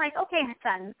 So I'm like, okay,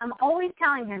 son, I'm always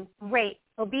telling him, great,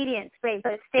 obedience, great,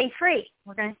 but stay free.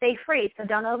 We're going to stay free, so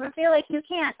don't ever feel like you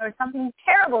can't, or something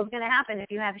terrible is going to happen if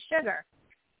you have sugar.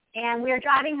 And we were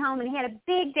driving home, and he had a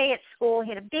big day at school. He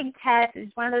had a big test. It was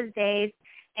one of those days.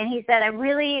 And he said, I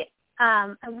really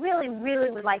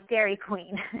would like Dairy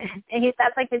Queen. And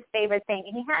that's like his favorite thing.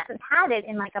 And he hasn't had it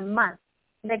in like a month.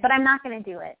 He's like, but I'm not going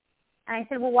to do it. And I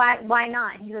said, well, why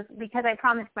not? He goes, because I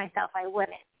promised myself I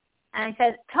wouldn't. And I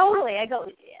said, totally. I go,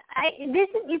 this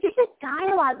is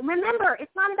dialogue. Remember,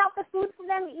 it's not about the food for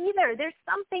them either. There's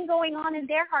something going on in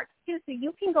their hearts too, so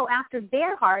you can go after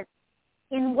their hearts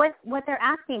in what they're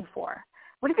asking for.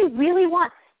 What do they really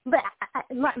want? But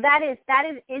that is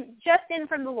just in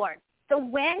from the Lord. So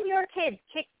when your kid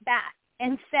kicks back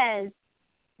and says,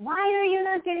 why are you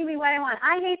not getting me what I want?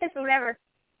 I hate this or whatever.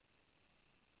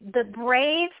 The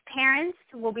brave parents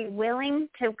will be willing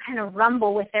to kind of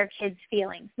rumble with their kids'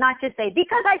 feelings, not just say,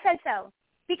 because I said so,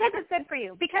 because it's good for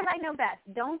you, because I know best.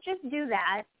 Don't just do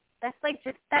that.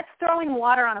 That's throwing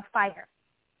water on a fire.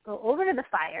 Go over to the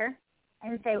fire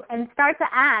and start to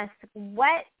ask,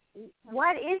 what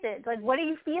is it? Like, what are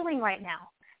you feeling right now?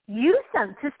 Use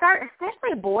them to start,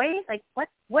 especially boys. Like, what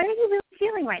are you really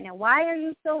feeling right now? Why are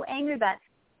you so angry about it?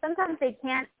 Sometimes they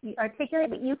can't articulate,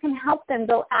 but you can help them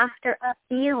go after a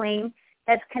feeling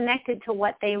that's connected to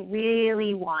what they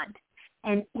really want.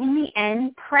 And in the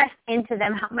end, press into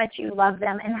them how much you love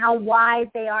them and how wise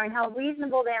they are and how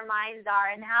reasonable their minds are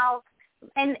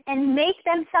and make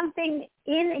them something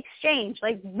in exchange.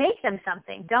 Like, make them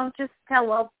something. Don't just tell,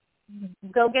 well,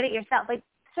 go get it yourself. Like,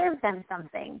 serve them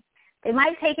something. They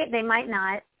might take it, they might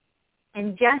not.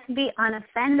 And just be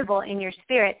unoffendable in your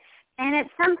spirit. And at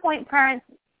some point, parents,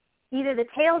 either the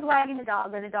tail's wagging the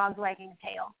dog or the dog's wagging the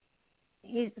tail.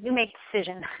 You make a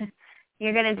decision.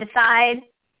 You're going to decide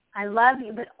I love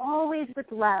you, but always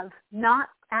with love, not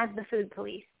as the food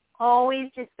police. Always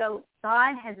just go,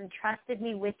 God has entrusted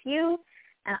me with you,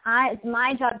 and it's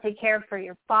my job to take care for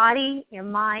your body, your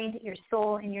mind, your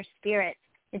soul, and your spirit.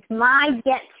 It's my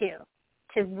get to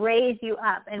raise you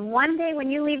up. And one day when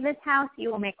you leave this house,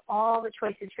 you will make all the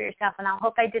choices for yourself, and I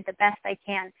hope I did the best I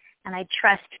can, and I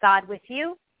trust God with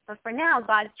you. But for now,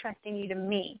 God is trusting you to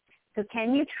me. So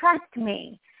can you trust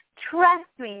me? Trust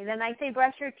me. Then I say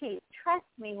brush your teeth. Trust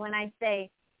me when I say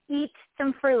eat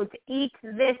some fruit, eat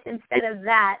this instead of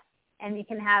that, and you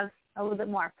can have a little bit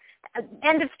more.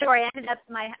 End of story.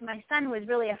 My son was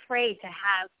really afraid to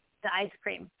have the ice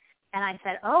cream. And I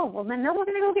said, oh, well, then no, we're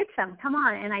going to go get some. Come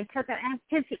on. And I took it.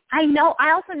 And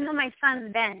I also know my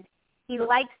son's bend. He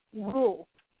likes rules.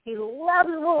 He loves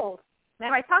rules.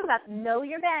 Remember, I talk about know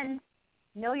your bend.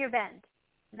 Know your bend.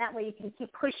 And that way you can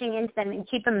keep pushing into them and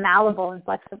keep them malleable and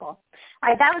flexible. All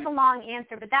right, that was a long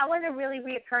answer, but that was a really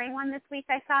reoccurring one this week.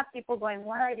 I saw people going,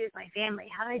 what do I do with my family?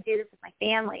 How do I do this with my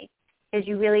family? Because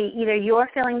you really, either you're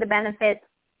feeling the benefits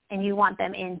and you want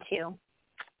them in too.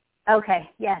 Okay,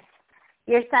 yes.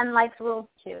 Your son likes rules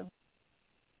too.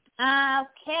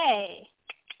 Okay.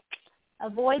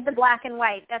 Avoid the black and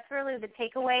white. That's really the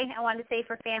takeaway I want to say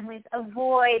for families.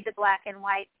 Avoid the black and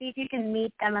white. See if you can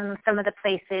meet them in some of the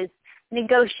places.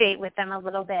 Negotiate with them a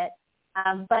little bit.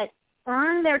 But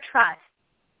earn their trust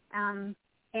and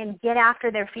get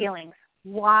after their feelings.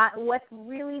 What's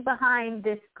really behind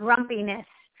this grumpiness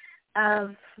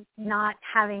of not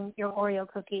having your Oreo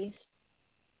cookies?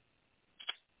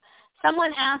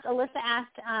 Alyssa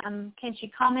asked, can she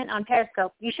comment on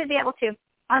Periscope? You should be able to.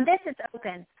 On this, it's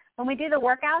open. When we do the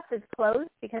workouts, it's closed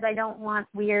because I don't want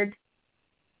weird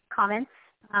comments.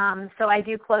 So I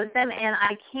do close them, and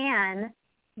I can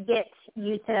get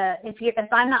you to, if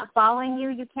I'm not following you,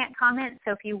 you can't comment.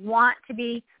 So if you want to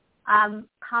be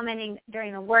commenting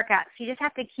during the workouts, you just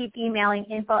have to keep emailing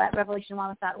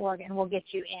info@revolutionwellness.org, and we'll get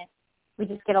you in. We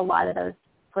just get a lot of those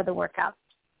for the workouts.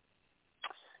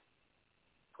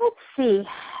 Let's see.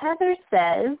 Heather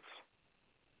says,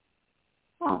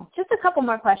 just a couple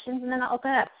more questions, and then I'll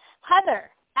open it up.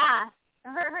 Heather asked,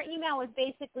 her email was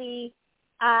basically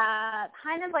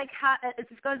kind of like how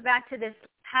this goes back to this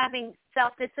having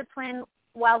self-discipline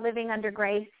while living under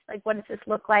grace. Like, what does this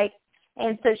look like?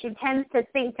 And so she tends to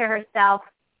think to herself,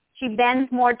 she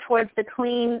bends more towards the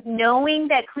clean, knowing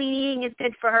that clean eating is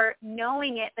good for her,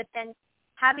 knowing it, but then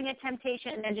having a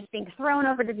temptation and then just being thrown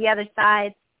over to the other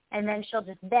side, and then she'll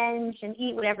just binge and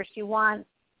eat whatever she wants.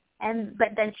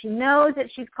 But then she knows that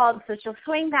she's called, so she'll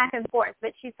swing back and forth.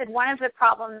 But she said one of the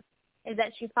problems is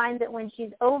that she finds that when she's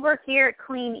over here at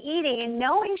clean eating and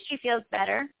knowing she feels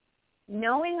better,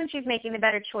 knowing when she's making the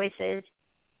better choices,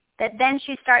 that then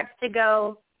she starts to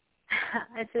go,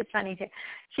 it's just funny too,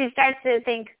 she starts to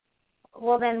think,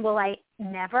 well, then will I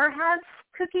never have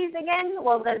cookies again?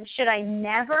 Well, then should I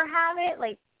never have it?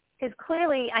 Like, because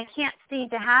clearly I can't seem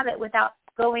to have it without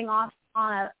going off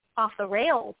the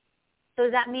rails. So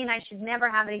does that mean I should never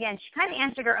have it again? She kind of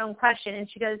answered her own question, and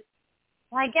she goes,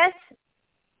 well, I guess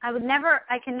I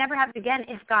can never have it again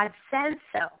if God says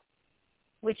so,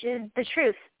 which is the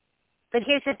truth. But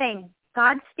here's the thing.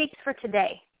 God speaks for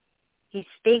today. He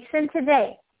speaks in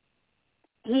today.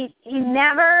 He's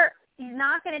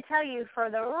not going to tell you for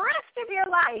the rest of your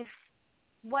life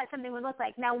what something would look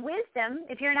like. Now, wisdom,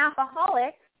 if you're an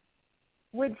alcoholic,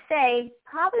 would say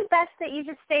probably best that you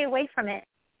just stay away from it,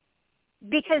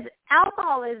 because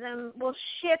alcoholism will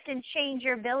shift and change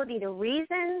your ability to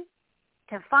reason,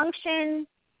 to function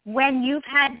when you've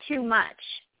had too much.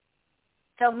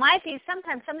 So it might be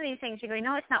sometimes some of these things you go,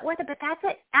 no, it's not worth it, but that's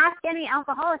it. Ask any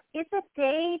alcoholic. It's a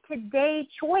day-to-day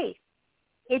choice.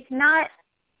 It's not,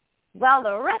 well,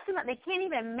 the rest of them, they can't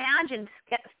even imagine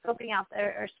scoping out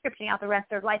or scripting out the rest of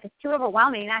their life. It's too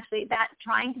overwhelming, and actually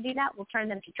trying to do that will turn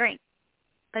them to drink.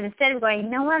 But instead of going, you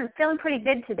know what, I'm feeling pretty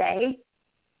good today,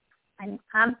 I'm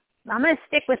going to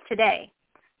stick with today.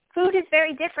 Food is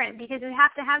very different because you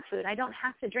have to have food. I don't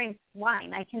have to drink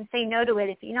wine. I can say no to it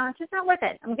if, it's just not worth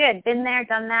it. I'm good. Been there,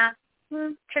 done that.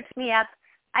 Trips me up.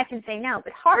 I can say no.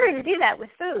 But harder to do that with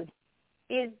food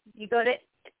is you go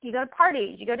to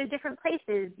parties, you go to different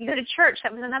places, you go to church.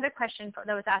 That was another question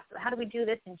that was asked. How do we do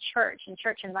this in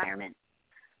church environment?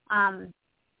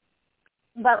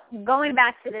 But going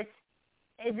back to this,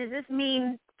 does this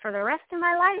mean for the rest of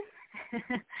my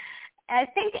life? I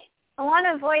think I want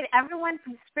to avoid everyone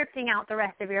from scripting out the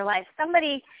rest of your life.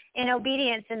 Somebody in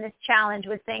obedience in this challenge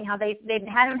was saying how they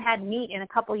hadn't had meat in a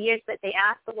couple years, but they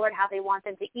asked the Lord how they want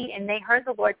them to eat, and they heard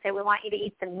the Lord say, we want you to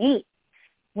eat some meat,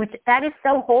 which that is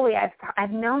so holy.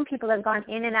 I've known people that have gone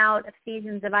in and out of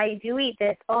seasons of I do eat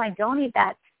this, oh, I don't eat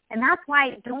that. And that's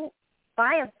why don't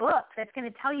buy a book that's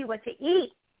going to tell you what to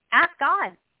eat. Ask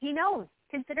God. He knows,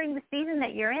 considering the season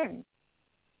that you're in.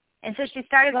 And so she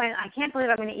started going, I can't believe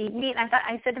I'm going to eat meat. And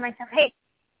I said to myself, hey,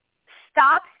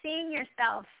 stop seeing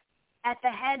yourself at the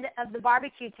head of the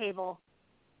barbecue table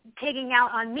pigging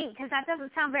out on meat, because that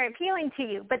doesn't sound very appealing to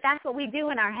you. But that's what we do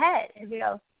in our head. Is we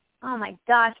go, oh, my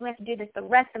gosh, I'm going to have to do this the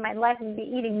rest of my life and be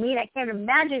eating meat. I can't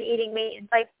imagine eating meat.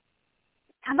 It's like,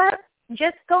 how about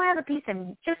just go have a piece of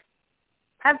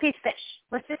fish.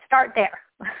 Let's just start there.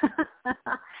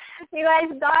 You guys,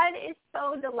 God is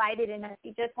so delighted in us.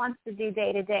 He just wants to do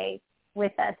day to day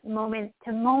with us, moment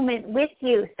to moment with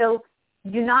you. So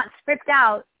do not script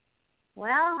out,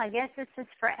 well, I guess this is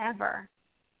forever.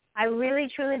 I really,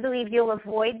 truly believe you'll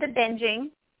avoid the binging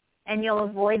and you'll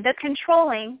avoid the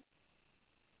controlling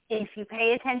if you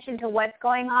pay attention to what's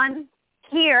going on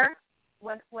here.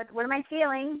 What am I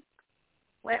feeling?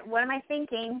 What am I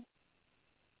thinking?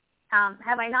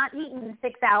 Have I not eaten in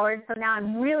 6 hours? So now I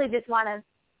really just want to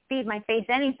feed my face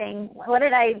anything. What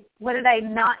did I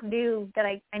not do that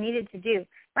I needed to do?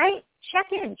 Right? Check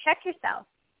yourself.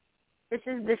 This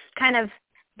is this kind of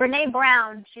Brene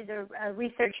Brown. She's a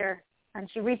researcher, and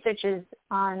she researches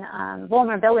on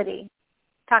vulnerability.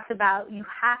 Talks about you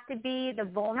have to be the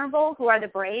vulnerable who are the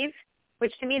brave,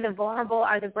 which to me the vulnerable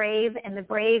are the brave, and the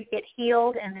brave get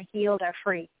healed, and the healed are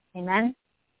free. Amen?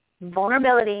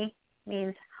 Vulnerability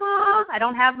means, I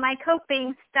don't have my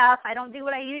coping stuff. I don't do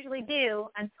what I usually do.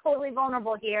 I'm totally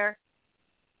vulnerable here.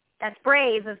 That's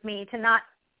brave of me to not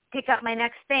pick up my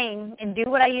next thing and do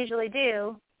what I usually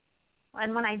do.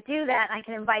 And when I do that, I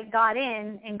can invite God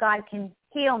in, and God can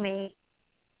heal me,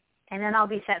 and then I'll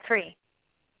be set free.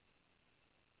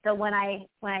 So when I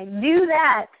do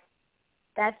that,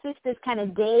 that's just this kind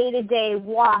of day-to-day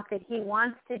walk that he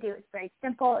wants to do. It's very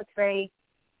simple. It's very,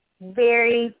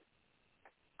 very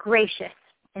gracious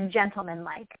and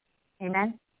gentlemanlike.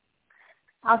 Amen?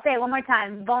 I'll say it one more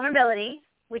time. Vulnerability,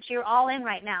 which you're all in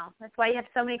right now. That's why you have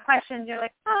so many questions. You're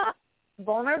like,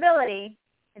 vulnerability.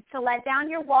 It's to let down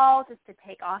your walls. It's to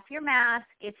take off your mask.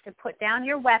 It's to put down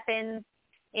your weapons.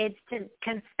 It's to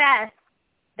confess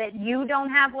that you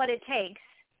don't have what it takes,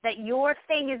 that your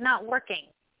thing is not working.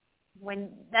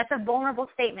 That's a vulnerable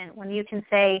statement when you can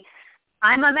say,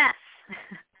 I'm a mess.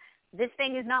 This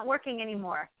thing is not working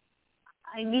anymore.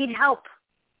 I need help.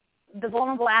 The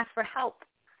vulnerable ask for help.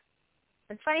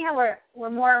 It's funny how we're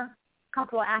more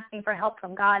comfortable asking for help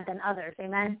from God than others,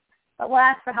 amen? But we'll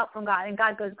ask for help from God, and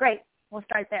God goes, great, we'll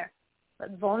start there.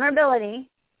 But vulnerability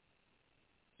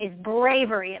is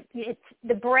bravery. It's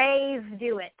the brave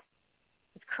do it.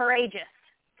 It's courageous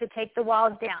to take the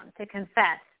walls down, to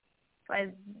confess. So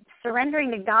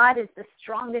surrendering to God is the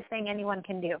strongest thing anyone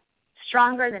can do,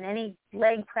 stronger than any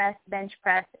leg press, bench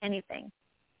press, anything.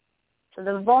 So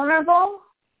the vulnerable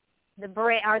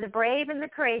are the brave and the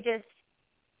courageous.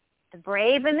 The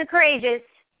brave and the courageous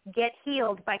get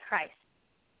healed by Christ.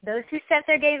 Those who set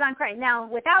their gaze on Christ. Now,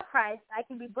 without Christ, I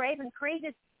can be brave and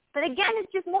courageous, but again,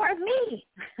 it's just more of me.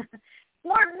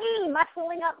 More of me,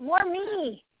 muscling up, more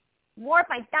me. More of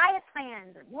my diet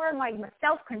plans, more of my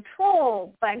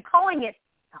self-control, but I'm calling it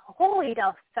holy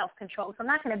self-control. So I'm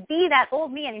not going to be that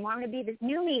old me anymore. I'm going to be this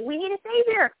new me. We need a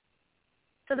Savior.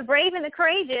 So the brave and the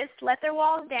courageous let their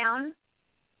walls down.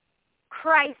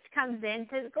 Christ comes in,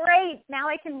 says, great, now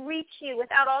I can reach you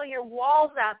without all your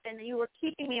walls up and you were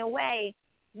keeping me away.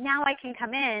 Now I can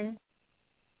come in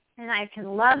and I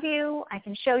can love you. I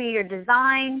can show you your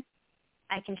design.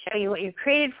 I can show you what you're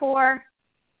created for.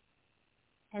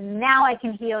 And now I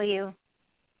can heal you.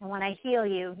 And when I heal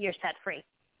you, you're set free.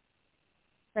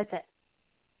 That's it.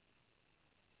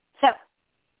 So,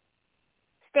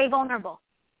 stay vulnerable,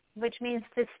 which means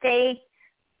to stay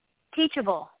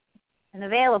teachable and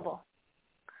available.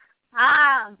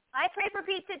 I pray for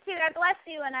pizza too. I bless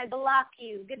you and I block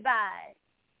you. Goodbye.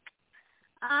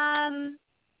 One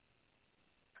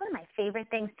of my favorite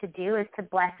things to do is to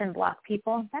bless and block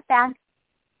people. Is that bad?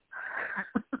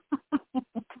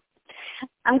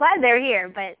 I'm glad they're here,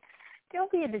 but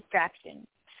don't be a distraction.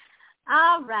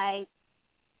 All right.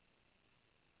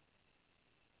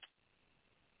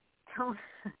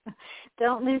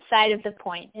 Don't lose sight of the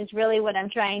point is really what I'm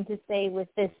trying to say with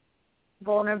this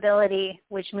vulnerability,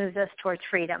 which moves us towards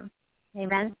freedom.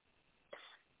 Amen?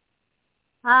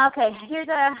 Okay, here's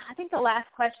I think the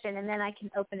last question, and then I can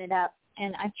open it up.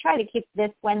 And I try to keep this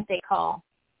Wednesday call.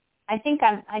 I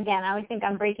always think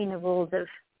I'm breaking the rules of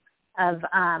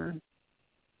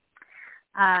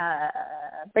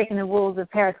breaking the rules of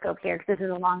Periscope here because this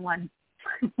is a long one.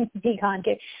 Decon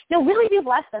kid. No, really do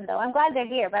bless them though. I'm glad they're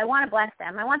here, but I want to bless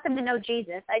them. I want them to know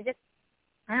Jesus. I just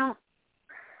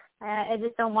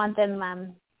don't want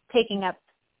them taking up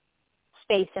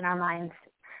space in our minds.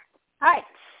 All right.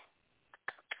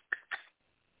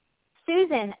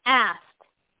 Susan asked,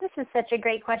 this is such a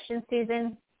great question,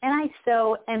 Susan, and I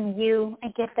so am you. I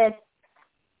get this.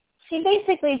 She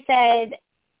basically said,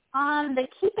 on the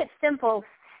keep it simple,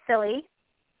 silly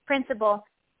principle,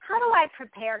 how do I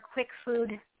prepare quick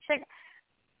food?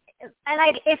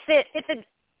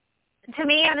 To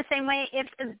me, I'm the same way. If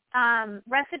the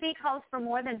recipe calls for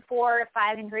more than 4 or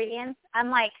 5 ingredients,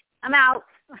 I'm out.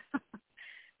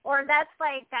 Or that's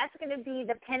going to be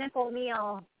the pinnacle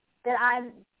meal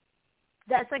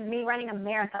that's like me running a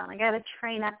marathon. I got to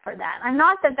train up for that. I'm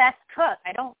not the best cook.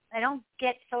 I don't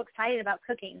get so excited about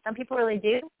cooking. Some people really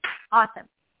do. Awesome.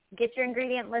 Get your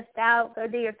ingredient list out. Go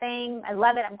do your thing. I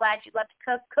love it. I'm glad you love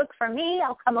to cook. Cook for me.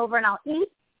 I'll come over and I'll eat.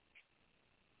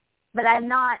 But I'm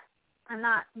not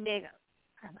big.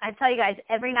 I tell you guys,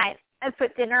 every night I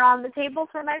put dinner on the table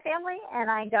for my family,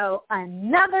 and I go,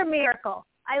 another miracle.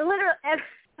 I literally,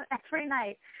 every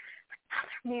night,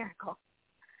 another miracle.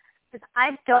 Because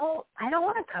I don't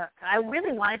want to cook. I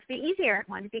really want it to be easier.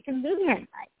 I want it to be convenient.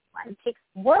 I want it to take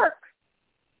work.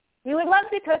 You would love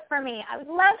to cook for me. I would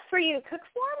love for you to cook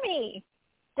for me.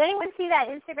 Did anyone see that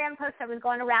Instagram post that was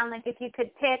going around, like if you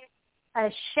could pick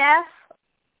a chef,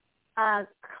 a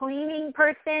cleaning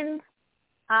person,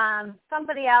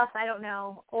 somebody else, I don't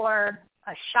know, or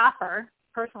a shopper,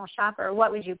 personal shopper,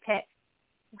 what would you pick?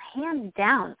 Hands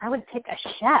down, I would pick a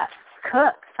chef,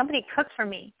 cook. Somebody cook for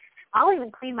me. I'll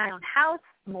even clean my own house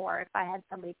more if I had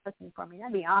somebody cooking for me.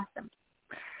 That'd be awesome.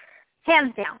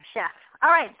 Hands down, chef. All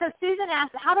right, so Susan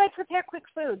asked, how do I prepare quick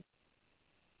food?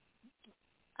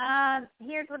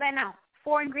 Here's what I know.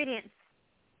 4 ingredients.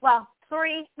 Well,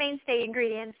 3 mainstay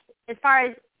ingredients. As far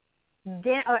as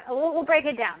dinner, we'll break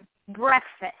it down.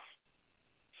 Breakfast.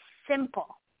 Simple.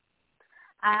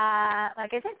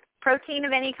 Like I said, protein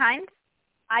of any kind.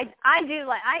 I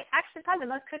actually probably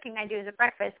the most cooking I do is at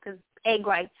breakfast because egg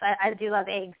whites. I do love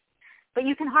eggs. But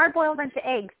you can hard boil a bunch of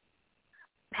eggs.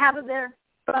 Have it there,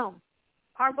 boom.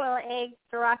 Hard boil an egg,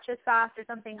 sriracha sauce or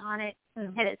something on it,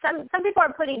 and hit it. Some people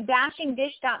are putting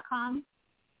dashingdish.com.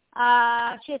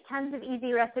 She has tons of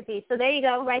easy recipes. So there you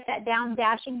go. Write that down,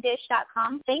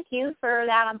 dashingdish.com. Thank you for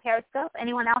that on Periscope.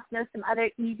 Anyone else know some other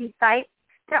easy sites?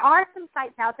 There are some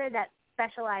sites out there that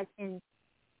specialize in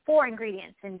 4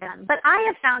 ingredients and done. But I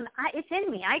have found it's in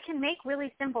me. I can make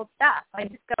really simple stuff. I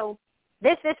just go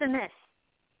this, and this.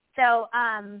 So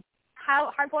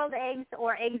hard-boiled eggs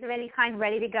or eggs of any kind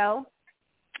ready to go.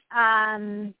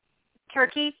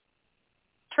 Turkey,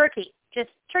 just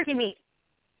turkey meat.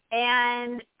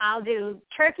 And I'll do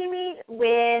turkey meat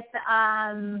with,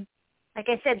 like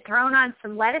I said, thrown on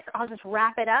some lettuce. I'll just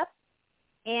wrap it up.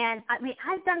 And, I mean,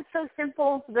 I've done so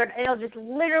simple that it'll just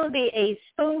literally be a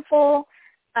spoonful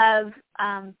of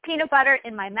peanut butter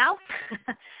in my mouth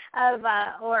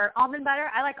or almond butter.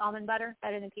 I like almond butter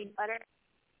better than peanut butter.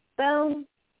 Boom.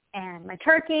 And my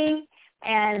turkey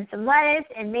and some lettuce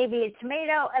and maybe a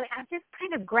tomato. I mean, I just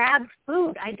kind of grab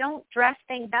food. I don't dress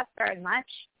things up very much.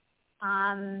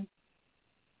 And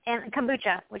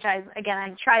kombucha, which I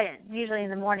try it usually in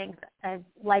the mornings. I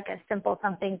like a simple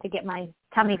something to get my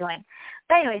tummy going.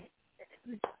 But anyways,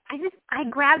 I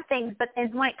grab things, but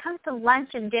when it comes to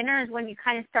lunch and dinner is when you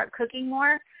kind of start cooking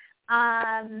more.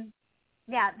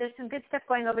 There's some good stuff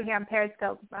going over here on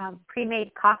Periscope.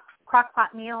 Pre-made crock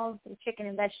pot meals, chicken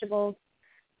and vegetables.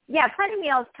 Yeah, planning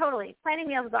meals, totally. Planning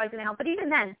meals is always going to help. But even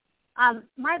then,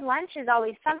 my lunch is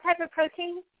always some type of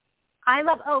protein. I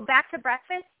love, back to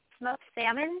breakfast, smoked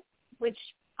salmon, which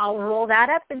I'll roll that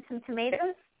up in some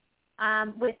tomatoes.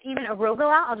 With even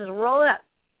arugula, I'll just roll it up.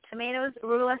 Tomatoes,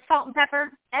 arugula, salt and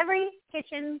pepper. Every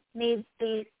kitchen needs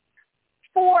these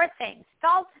 4 things.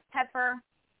 Salt, pepper,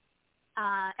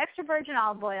 extra virgin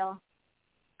olive oil,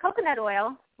 coconut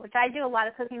oil, which I do a lot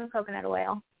of cooking with coconut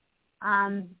oil,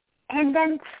 and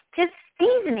then just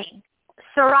seasoning,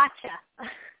 sriracha.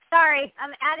 Sorry,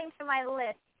 I'm adding to my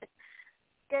list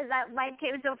because my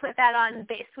kids will put that on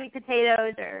sweet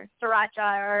potatoes or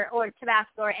sriracha or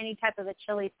Tabasco or any type of a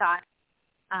chili sauce.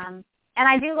 And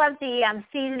I do love the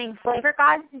seasoning Flavor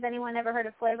God. Has anyone ever heard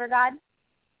of Flavor God?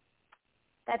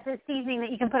 That's a seasoning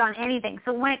that you can put on anything.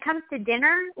 So when it comes to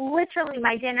dinner, literally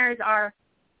my dinners are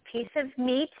piece of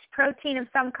meat, protein of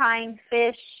some kind,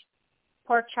 fish,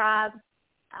 pork chop,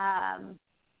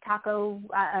 taco,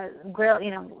 grill,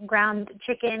 ground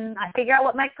chicken. I figure out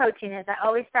what my protein is. I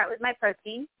always start with my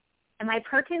protein. And my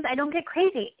proteins, I don't get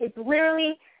crazy. It's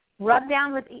literally rubbed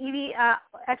down with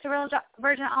extra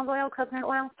virgin olive oil, coconut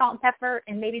oil, salt and pepper,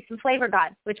 and maybe some Flavor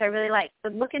God, which I really like. So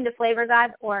look into Flavor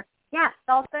God or,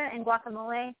 salsa and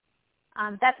guacamole.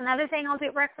 That's another thing I'll do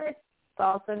at breakfast.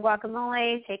 salsa and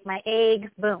guacamole, take my eggs,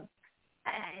 boom.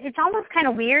 It's almost kind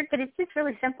of weird, but it's just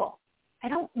really simple. I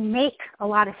don't make a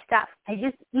lot of stuff. I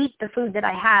just eat the food that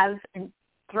I have and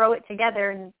throw it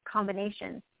together in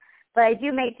combinations. But I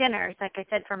do make dinners, like I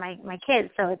said, for my kids.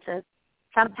 So it's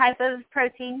some type of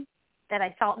protein that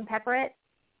I salt and pepper it,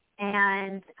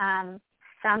 and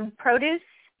some produce,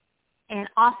 and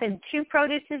often 2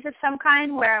 produces of some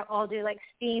kind, where I'll do like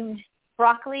steamed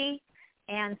broccoli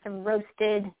and some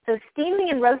roasted. So steaming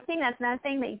and roasting, that's another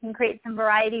thing that you can create some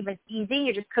variety, but it's easy.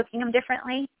 You're just cooking them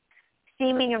differently.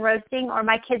 Steaming and roasting, or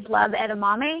my kids love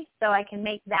edamame, so I can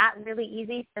make that really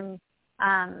easy. Some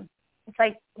it's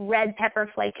like red pepper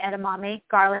flake edamame,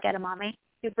 garlic edamame,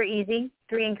 super easy.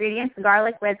 3 ingredients: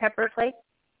 garlic, red pepper flake,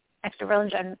 extra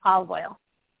virgin olive oil.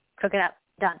 Cook it up,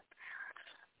 done.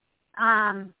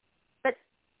 But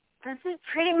this is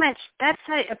pretty much, that's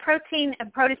a protein, a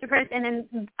produce, and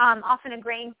then often a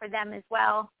grain for them as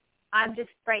well. I'm just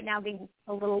right now being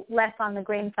a little less on the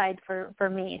grain side for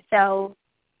me. So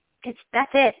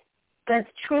that's it. That's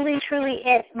truly, truly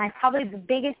it. Probably the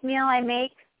biggest meal I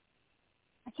make.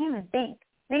 I can't even think.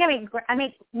 I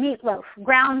make meatloaf,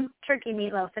 ground turkey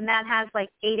meatloaf, and that has like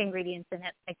 8 ingredients in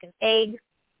it, like an egg,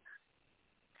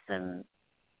 some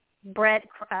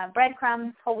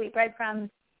breadcrumbs, whole wheat breadcrumbs,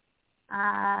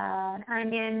 an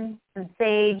onion, some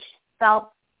sage,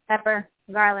 salt, pepper,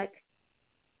 garlic.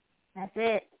 That's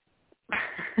it.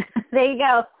 There you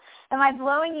go. Am I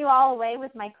blowing you all away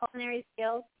with my culinary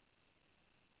skills?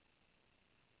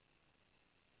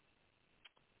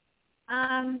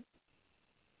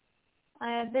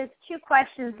 There's 2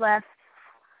 questions left.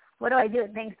 What do I do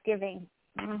at Thanksgiving?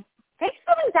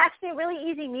 Thanksgiving's actually a really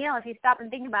easy meal if you stop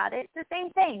and think about it. It's the same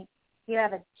thing. You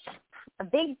have a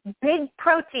big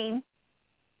protein,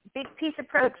 big piece of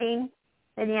protein,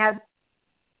 then you have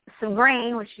some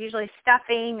grain, which is usually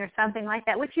stuffing or something like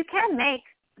that, which you can make.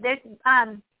 There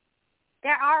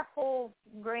are whole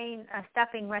grain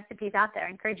stuffing recipes out there. I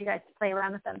encourage you guys to play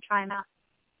around with them, try them out.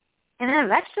 And then a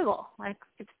vegetable, like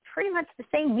it's pretty much the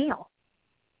same meal,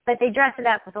 but they dress it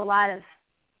up with a lot of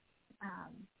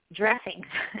dressings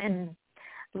and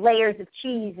layers of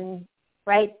cheese and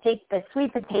take the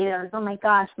sweet potatoes. Oh my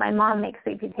gosh, my mom makes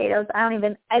sweet potatoes. I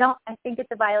think it's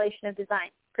a violation of design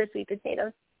for sweet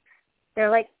potatoes.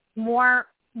 They're like more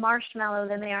marshmallow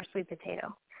than they are sweet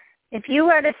potato. If you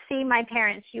were to see my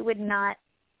parents, you would not.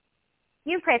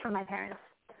 You pray for my parents.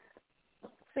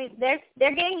 Sweet, they're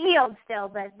getting healed still,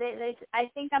 but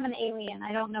I think I'm an alien.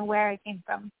 I don't know where I came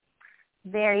from.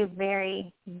 Very,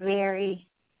 very, very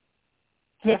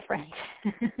different.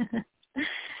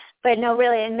 But no,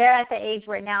 really, and they're at the age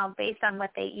where now, based on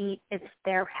what they eat,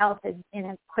 their health is in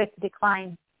a quick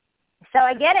decline. So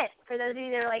I get it. For those of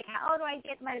you that are like, how do I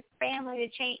get my family to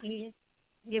change?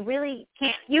 You really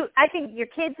can't. I think your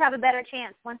kids have a better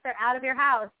chance once they're out of your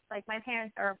house. Like my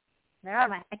parents are.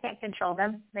 I can't control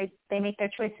them. They make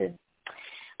their choices.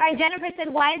 All right, Jennifer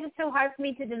said, why is it so hard for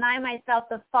me to deny myself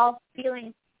the false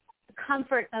feeling, the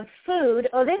comfort of food?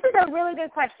 Oh, this is a really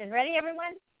good question. Ready,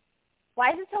 everyone?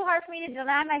 Why is it so hard for me to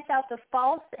deny myself the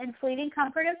false and fleeting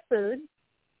comfort of food?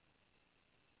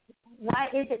 Why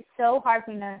is it so hard for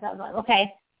me to deny myself?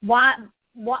 Okay, but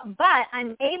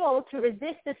I'm able to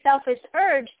resist the selfish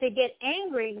urge to get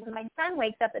angry when my son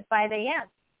wakes up at 5 a.m.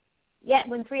 Yet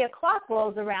when 3 o'clock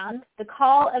rolls around, the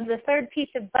call of the 3rd piece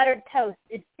of buttered toast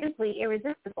is simply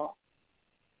irresistible.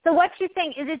 So what she's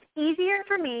saying is it's easier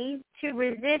for me to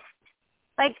resist,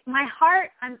 like my heart,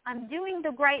 I'm doing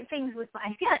the right things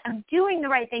I feel like I'm doing the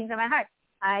right things in my heart.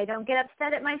 I don't get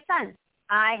upset at my son.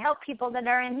 I help people that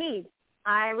are in need.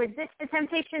 I resist the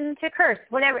temptation to curse,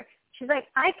 whatever. She's like,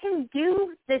 I can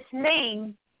do this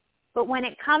thing, but when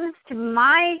it comes to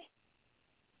my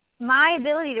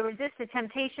ability to resist the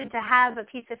temptation to have a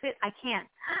piece of food, I can't.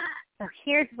 So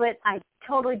here's what I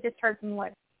totally just heard from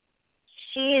Liz.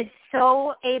 She is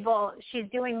so able. She's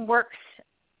doing works,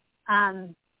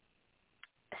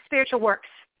 spiritual works.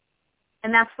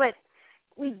 And that's what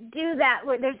we do that.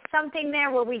 There's something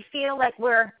there where we feel like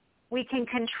we can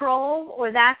control,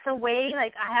 or that's a way,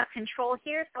 like I have control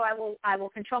here, so I will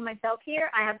control myself here.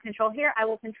 I have control here. I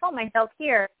will control myself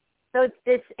here. So it's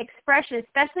this expression,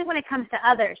 especially when it comes to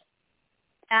others.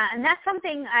 And that's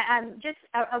something I'm just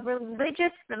a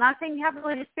religious, I'm not saying you have a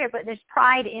religious spirit, but there's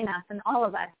pride in us and all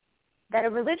of us, that a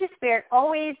religious spirit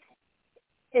always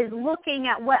is looking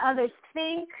at what others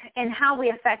think and how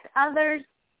we affect others.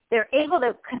 They're able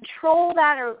to control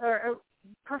that or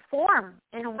perform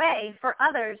in a way for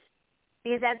others,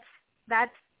 because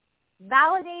that's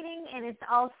validating, and it's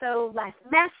also less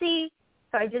messy.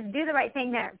 So I just do the right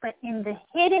thing there. But in the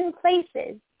hidden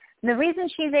places, the reason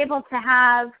she's able to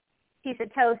have piece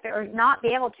of toast or not be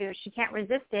able to, she can't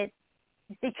resist it,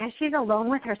 is because she's alone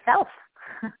with herself.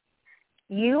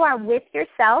 You are with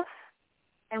yourself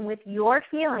and with your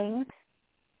feelings,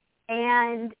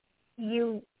 and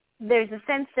there's a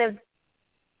sense of,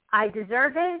 I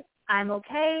deserve it, I'm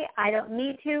okay, I don't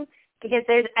need to, because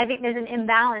I think there's an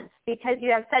imbalance because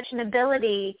you have such an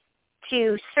ability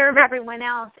to serve everyone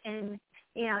else, and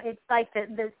it's like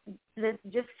this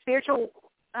just spiritual.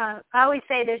 I always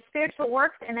say there's spiritual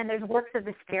works, and then there's works of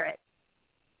the Spirit.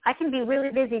 I can be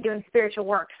really busy doing spiritual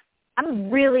works.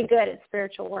 I'm really good at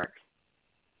spiritual works,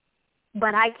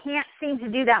 but I can't seem to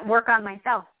do that work on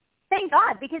myself. Thank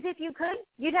God, because if you could,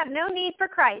 you'd have no need for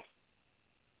Christ.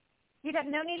 You'd have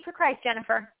no need for Christ,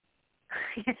 Jennifer.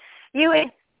 You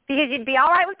would, because you'd be all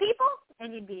right with people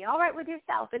and you'd be all right with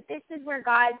yourself. But this is where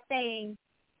God's saying,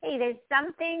 hey, there's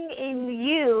something in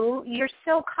you. You're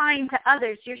so kind to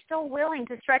others. You're so willing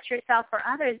to stretch yourself for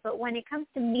others. But when it comes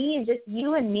to me and just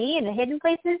you and me in the hidden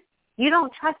places, you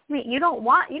don't trust me. You don't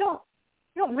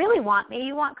really want me.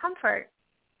 You want comfort.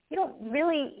 You don't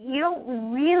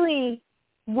really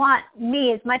want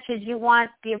me as much as you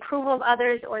want the approval of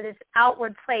others or this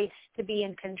outward place to be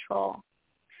in control.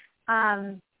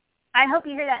 I hope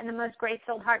you hear that in the most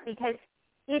grace-filled heart, because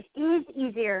it is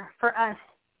easier for us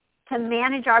to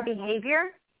manage our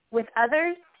behavior with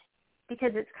others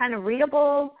because it's kind of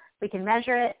readable, we can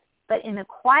measure it, but in the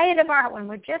quiet of our heart, when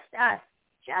we're just us,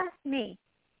 just me,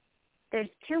 there's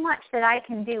too much that I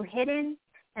can do hidden,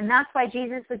 and that's why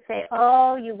Jesus would say,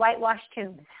 oh, you whitewashed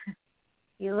tombs.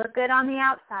 You look good on the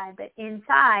outside, but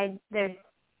inside there's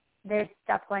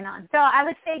stuff going on. So I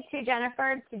would say to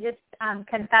Jennifer to just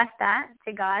confess that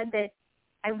to God, that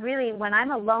I really, when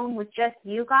I'm alone with just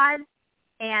you, God,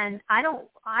 and I don't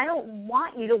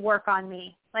want you to work on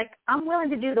me. Like, I'm willing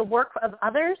to do the work of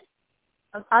others,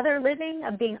 of other living,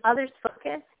 of being others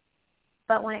focused.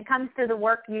 But when it comes to the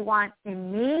work you want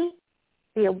in me,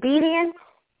 the obedience,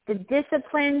 the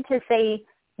discipline to say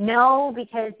no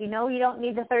because you don't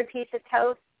need the third piece of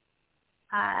toast,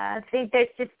 I think there's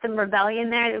just some rebellion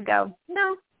there to go,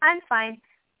 no, I'm fine.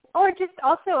 Or just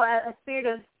also a spirit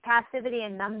of passivity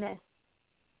and numbness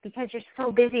because you're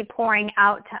so busy pouring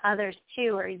out to others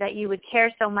too, or that you would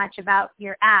care so much about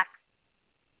your acts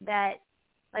that,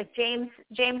 like James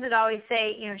would always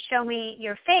say, show me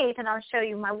your faith and I'll show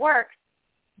you my works.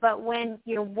 But when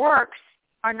your works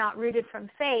are not rooted from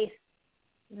faith,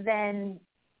 then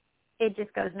it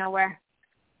just goes nowhere.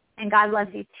 And God loves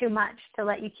you too much to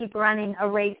let you keep running a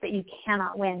race that you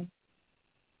cannot win.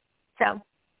 So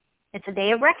it's a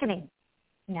day of reckoning.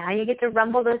 Now you get to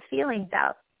rumble those feelings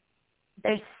out.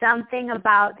 There's something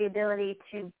about the ability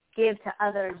to give to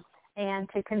others and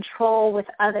to control with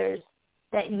others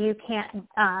that you can't,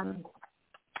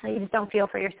 you just don't feel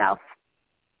for yourself.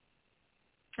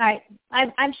 All right,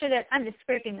 I'm sure that I'm just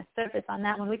scraping the surface on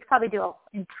that one. We could probably do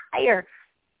an entire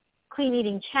clean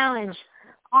eating challenge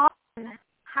on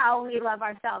how we love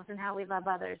ourselves and how we love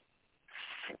others.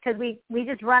 Because we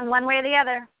just run one way or the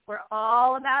other. We're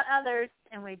all about others,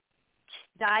 and we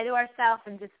die to ourselves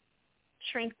and just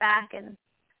shrink back and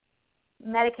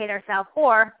medicate ourselves.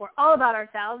 Or we're all about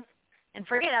ourselves and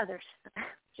forget others.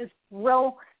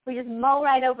 We just mow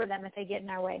right over them if they get in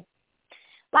our way.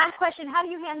 Last question, how do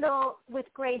you handle with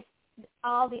grace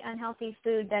all the unhealthy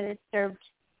food that is served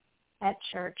at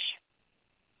church?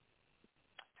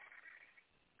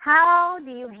 How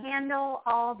do you handle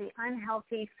all the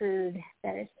unhealthy food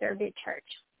that is served at church?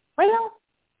 Well,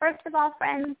 first of all,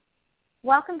 friends,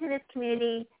 welcome to this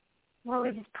community where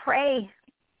we just pray.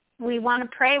 We want to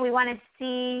pray. We want to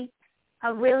see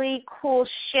a really cool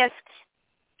shift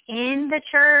in the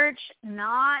church,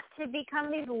 not to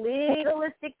become these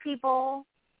legalistic people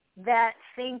that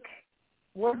think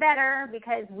we're better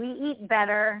because we eat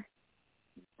better,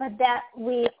 but that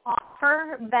we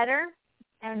offer better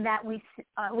and that we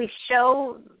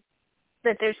show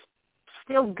that there's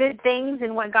still good things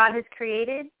in what God has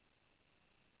created.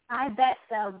 I bet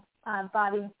so,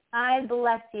 Bobby. I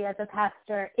bless you as a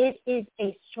pastor. It is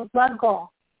a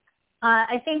struggle.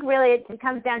 I think really it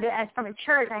comes down to, as from a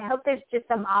church, I hope there's just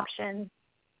some options.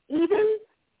 Even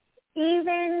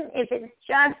if it's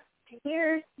just,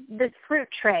 here's this fruit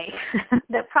tray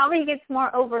that probably gets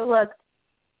more overlooked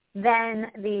than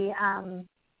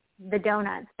the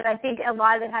donuts. But I think a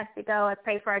lot of it has to go. I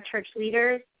pray for our church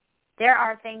leaders. There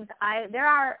are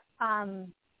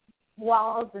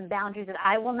walls and boundaries that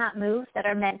I will not move that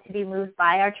are meant to be moved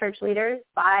by our church leaders,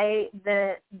 by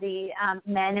the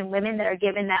men and women that are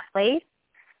given that place.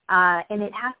 And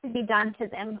it has to be done to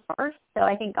them first. So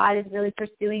I think God is really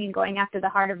pursuing and going after the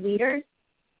heart of leaders.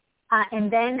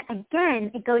 And then,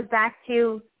 again, it goes back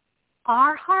to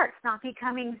our hearts not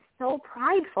becoming so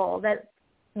prideful that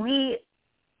we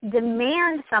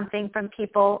demand something from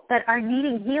people that are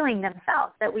needing healing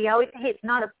themselves, that we always, hey, it's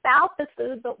not about the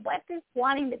food, but what does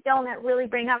wanting the donut really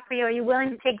bring up for you? Are you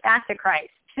willing to take that to Christ?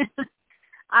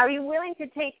 Are you willing to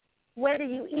take, whether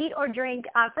you eat or drink,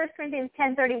 1 Corinthians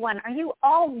 10:31, are you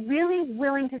all really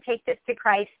willing to take this to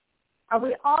Christ? Are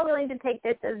we all willing to take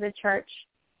this as a church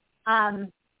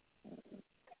and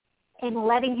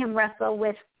letting him wrestle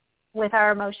with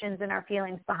our emotions and our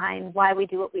feelings behind why we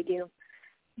do what we do?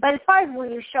 But as far as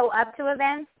when you show up to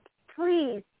events,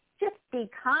 please just be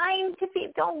kind to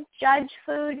people. Don't judge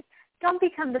food. Don't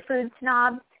become the food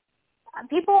snobs.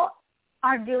 People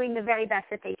are doing the very best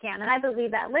that they can, and I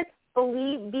believe that. Let's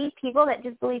be people that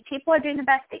just believe people are doing the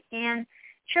best they can.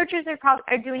 Churches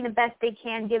are doing the best they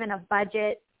can given a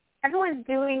budget. Everyone's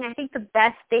doing, I think, the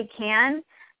best they can.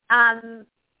 And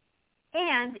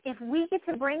if we get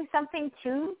to bring something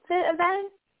to the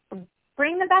event,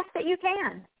 bring the best that you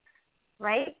can.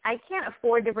 Right? I can't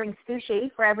afford to bring sushi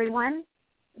for everyone,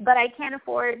 but I can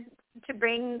afford to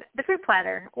bring the fruit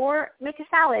platter or make a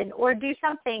salad or do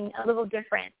something a little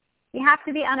different. You have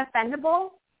to be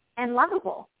unoffendable and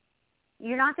lovable.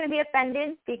 You're not going to be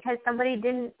offended because somebody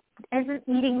isn't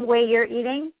eating the way you're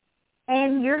eating,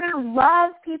 and you're going to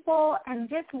love people and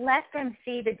just let them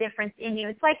see the difference in you.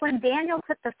 It's like when Daniel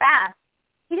took the fast.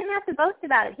 He didn't have to boast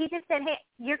about it. He just said, hey,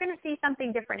 you're going to see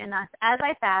something different in us as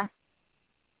I fast.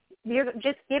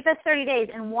 Just give us 30 days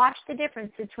and watch the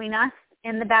difference between us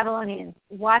and the Babylonians.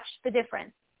 Watch the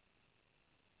difference.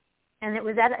 And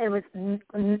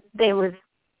they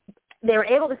were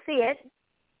able to see it,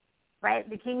 right?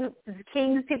 The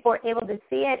king's people were able to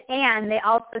see it, and they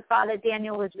also saw that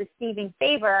Daniel was receiving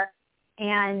favor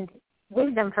and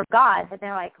wisdom from God. But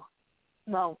they're like,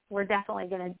 well, we're definitely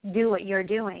going to do what you're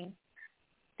doing.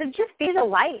 So just be the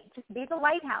light. Just be the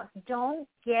lighthouse.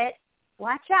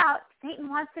 Watch out. Satan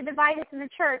wants to divide us in the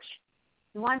church.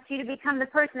 He wants you to become the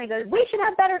person that goes, we should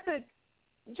have better food.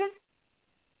 Just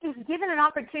if given an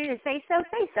opportunity to say so,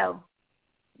 say so.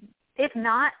 If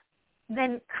not,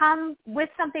 then come with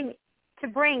something to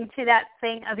bring to that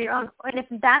thing of your own. And if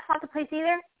that's not the place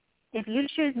either, if you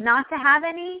choose not to have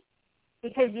any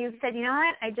because you've said, you know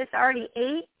what, I just already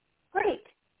ate, great.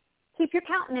 Keep your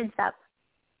countenance up.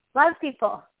 Love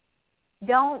people.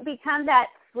 Don't become that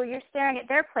where you're staring at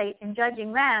their plate and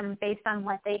judging them based on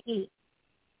what they eat.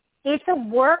 It's a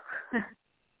work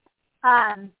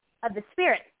of the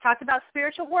Spirit. Talked about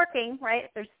spiritual working, right?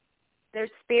 There's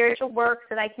spiritual work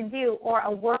that I can do, or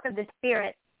a work of the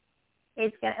Spirit.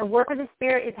 A work of the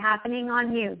Spirit is happening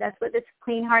on you. That's what this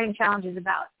Clean Hearting Challenge is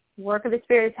about. Work of the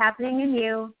Spirit is happening in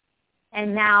you,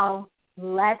 and now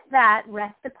let that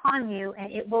rest upon you,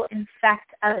 and it will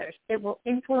infect others. It will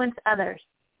influence others.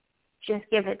 Just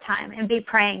give it time and be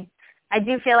praying. I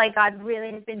do feel like God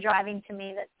really has been driving to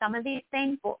me that some of these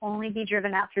things will only be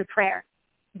driven out through prayer.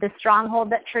 The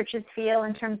stronghold that churches feel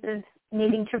in terms of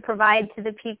needing to provide to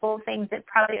the people things that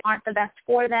probably aren't the best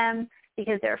for them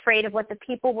because they're afraid of what the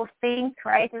people will think,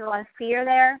 right? There's a lot of fear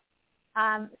there.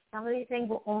 Some of these things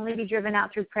will only be driven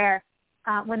out through prayer.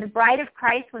 When the bride of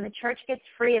Christ, when the church gets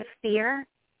free of fear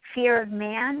of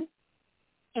man,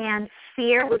 and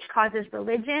fear which causes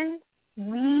religion,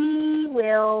 we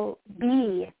will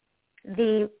be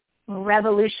the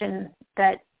revolution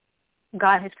that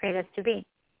God has created us to be.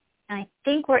 And I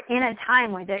think we're in a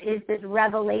time where there is this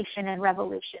revelation and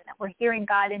revolution, that we're hearing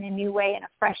God in a new way, in a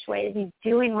fresh way, that he's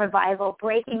doing revival,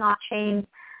 breaking off chains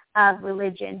of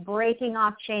religion, breaking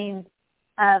off chains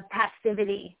of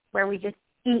passivity, where we just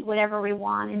eat whatever we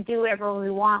want and do whatever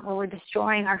we want, where we're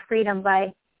destroying our freedom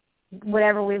by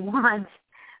whatever we want,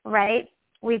 right?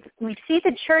 We see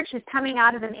the church is coming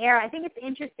out of an era. I think it's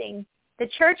interesting. The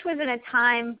church was in a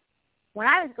time when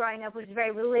I was growing up was very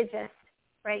religious,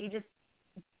 right? You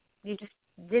just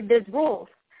did those rules,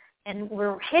 and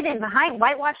we're hidden behind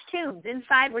whitewashed tombs.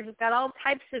 Inside, we've got all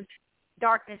types of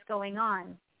darkness going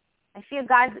on. I feel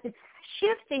God is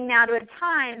shifting now to a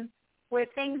time where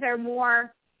things are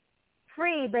more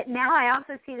free, but now I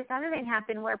also see this other thing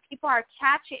happen where people are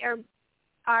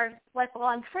like, well,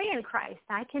 I'm free in Christ.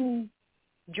 I can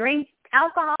drink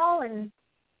alcohol and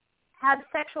have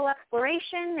sexual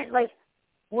exploration. And like,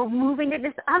 we're moving to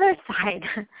this other side.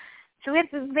 So we have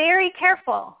to be very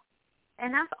careful.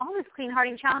 And that's all this Clean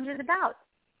Hearting Challenge is about.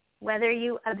 Whether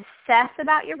you obsess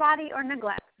about your body or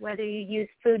neglect, whether you use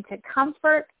food to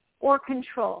comfort or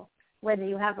control, whether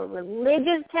you have a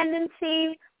religious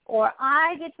tendency or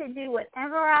I get to do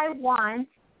whatever I want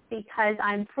because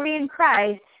I'm free in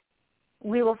Christ,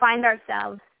 we will find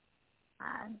ourselves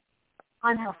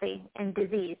unhealthy and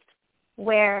diseased,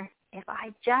 where if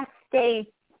I just stay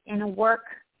in a work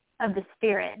of the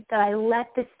Spirit, that I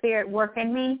let the Spirit work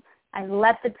in me. I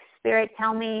let the Spirit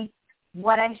tell me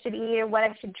what I should eat or what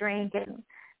I should drink and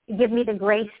give me the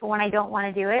grace for when I don't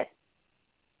want to do it,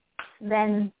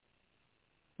 then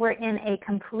we're in a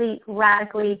complete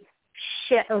radical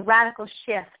shift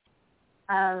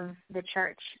of the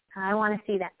church. I want to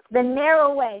see that. The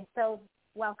narrow way, so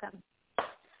welcome.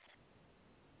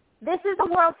 This is the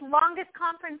world's longest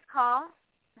conference call,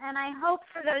 and I hope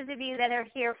for those of you that are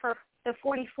here for the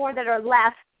 44 that are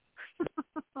left,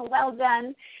 well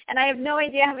done. And I have no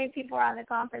idea how many people are on the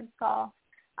conference call,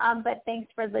 but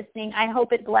thanks for listening. I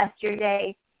hope it blessed your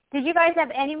day. Did you guys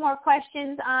have any more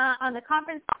questions on the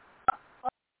conference call?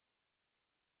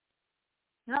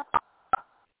 No.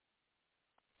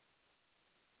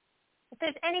 If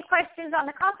there's any questions on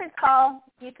the conference call,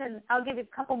 I'll give you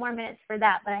a couple more minutes for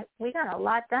that, but we got a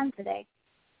lot done today.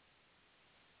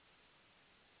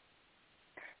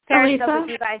 Periscope, if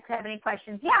you guys have any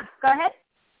questions. Yeah, go ahead.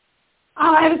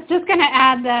 Oh, I was just going to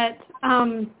add that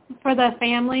for the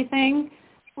family thing,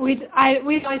 we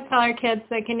always tell our kids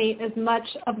they can eat as much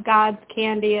of God's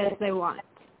candy as they want.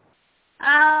 Oh,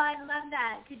 I love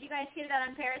that. Could you guys hear that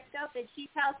on Periscope? That she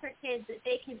tells her kids that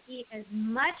they can eat as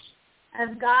much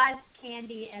of God's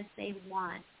candy as they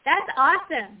want. That's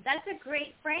awesome. That's a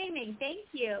great framing. Thank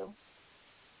you.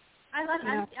 I love it.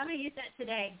 I'm going to use that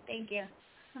today. Thank you.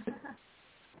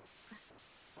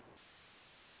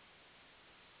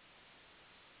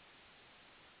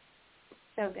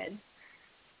 So good.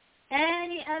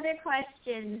 Any other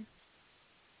questions?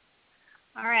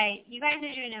 All right. You guys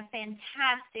are doing a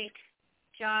fantastic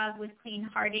job with clean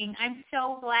hearting. I'm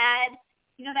so glad.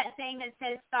 You know that saying that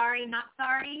says sorry, not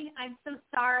sorry? I'm so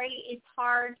sorry. It's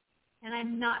hard. And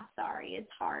I'm not sorry. It's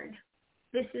hard.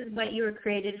 This is what you were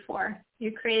created for.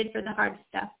 You're created for the hard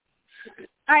stuff.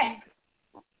 All right.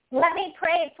 Let me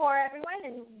pray for everyone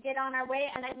and get on our way.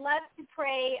 And I'd love to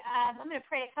pray. I'm going to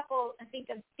pray a couple, I think,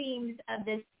 of themes of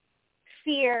this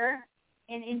fear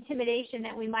and intimidation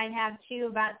that we might have, too,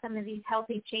 about some of these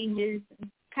healthy changes,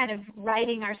 kind of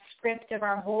writing our script of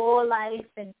our whole life.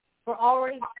 And we're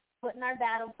already putting our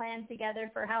battle plan together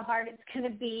for how hard it's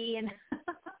going to be. And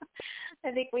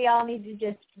I think we all need to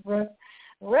just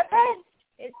repent.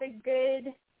 It's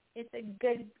a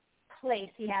good place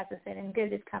he has us in, and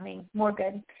good is coming, more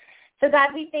good. So God,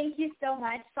 we thank you so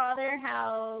much, Father,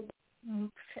 how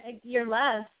your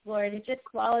love, Lord, it just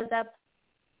swallows up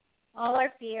all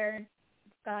our fears,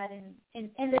 God, and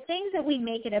the things that we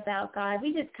make it about, God,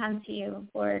 we just come to you,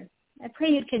 Lord. I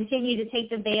pray you'd continue to take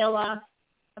the veil off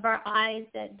of our eyes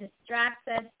that distracts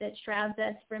us, that shrouds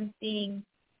us from seeing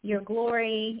your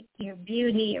glory, your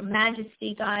beauty, your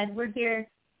majesty, God.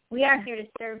 We are here to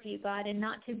serve you, God, and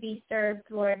not to be served,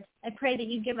 Lord. I pray that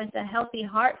you give us a healthy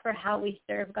heart for how we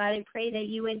serve, God. I pray that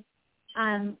you would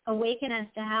awaken us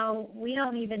to how we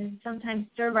don't even sometimes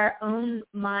serve our own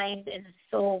mind and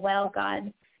soul well,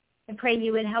 God. I pray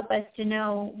you would help us to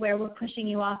know where we're pushing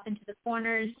you off into the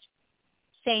corners,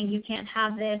 saying you can't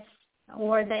have this,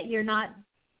 or that you're not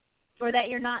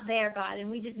there, God,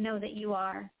 and we just know that you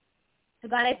are. So,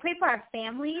 God, I pray for our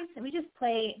families, and we just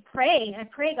pray. I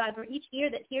pray, God, for each ear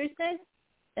that hears this,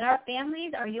 that our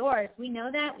families are yours. We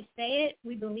know that. We say it.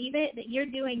 We believe it, that you're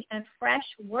doing a fresh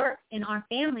work in our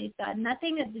families, God.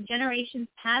 Nothing that the generations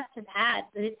past have had,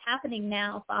 that it's happening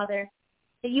now, Father,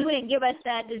 that you wouldn't give us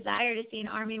that desire to see an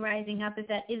army rising up if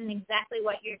that isn't exactly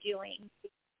what you're doing.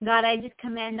 God, I just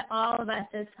commend all of us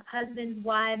as husbands,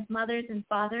 wives, mothers, and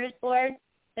fathers, Lord,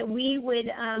 that we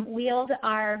would wield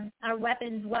our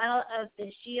weapons well of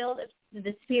the shield of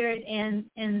the Spirit and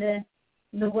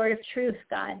the word of truth,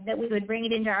 God, that we would bring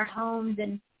it into our homes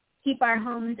and keep our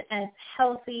homes as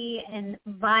healthy and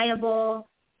viable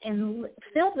and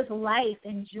filled with life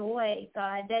and joy,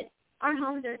 God, that our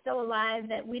homes are so alive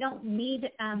that we don't need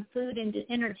food and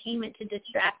entertainment to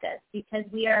distract us because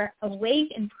we are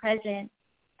awake and present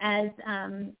as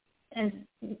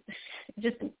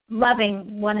just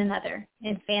loving one another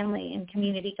in family and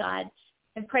community, God.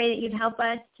 I pray that you'd help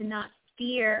us to not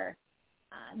fear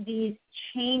these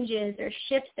changes or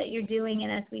shifts that you're doing in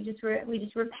us. We just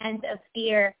repent of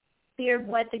fear of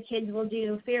what the kids will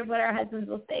do, fear of what our husbands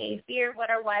will say, fear of what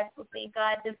our wives will say,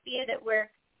 God, the fear that we're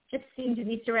just seem to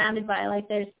be surrounded by, like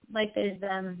there's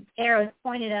arrows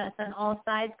pointed at us on all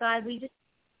sides, God. We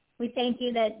thank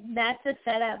you that that's a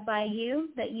setup by you,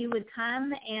 that you would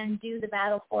come and do the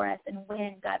battle for us and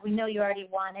win, God. We know you already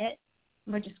won it.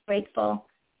 We're just grateful.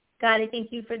 God, I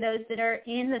thank you for those that are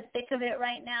in the thick of it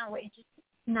right now, where it's just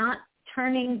not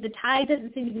turning. The tide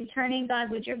doesn't seem to be turning,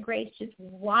 God. Would your grace just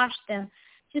wash them,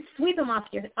 just sweep them off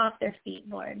their feet,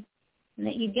 Lord, and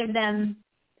that you give them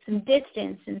some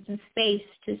distance and some space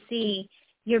to see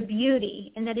your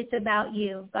beauty and that it's about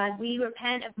you. God, we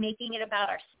repent of making it about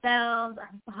ourselves,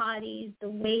 our bodies, the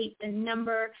weight, the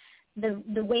number,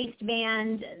 the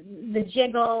waistband, the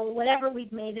jiggle, whatever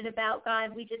we've made it about,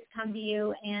 God. We just come to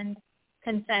you and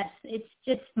confess it's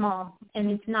just small and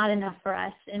it's not enough for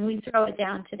us. And we throw it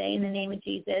down today in the name of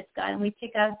Jesus, God. And we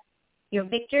pick up your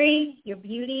victory, your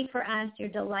beauty for us, your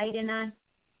delight in us,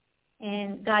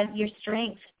 and God, your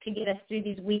strength to get us through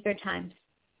these weaker times.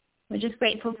 We're just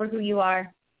grateful for who you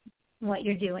are and what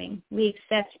you're doing. We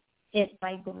accept it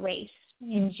by grace.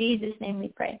 In Jesus' name we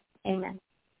pray. Amen.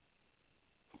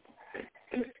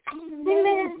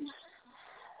 Amen.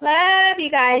 Love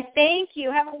you guys. Thank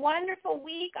you. Have a wonderful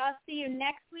week. I'll see you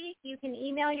next week. You can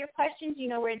email your questions. You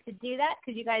know where to do that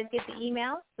because you guys get the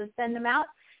emails, so send them out.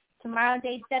 Tomorrow,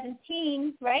 day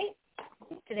 17, right?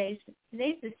 Today's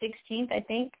the 16th, I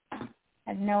think. I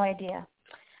have no idea.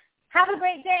 Have a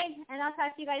great day, and I'll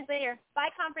talk to you guys later. Bye,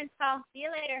 conference call. See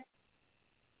you later.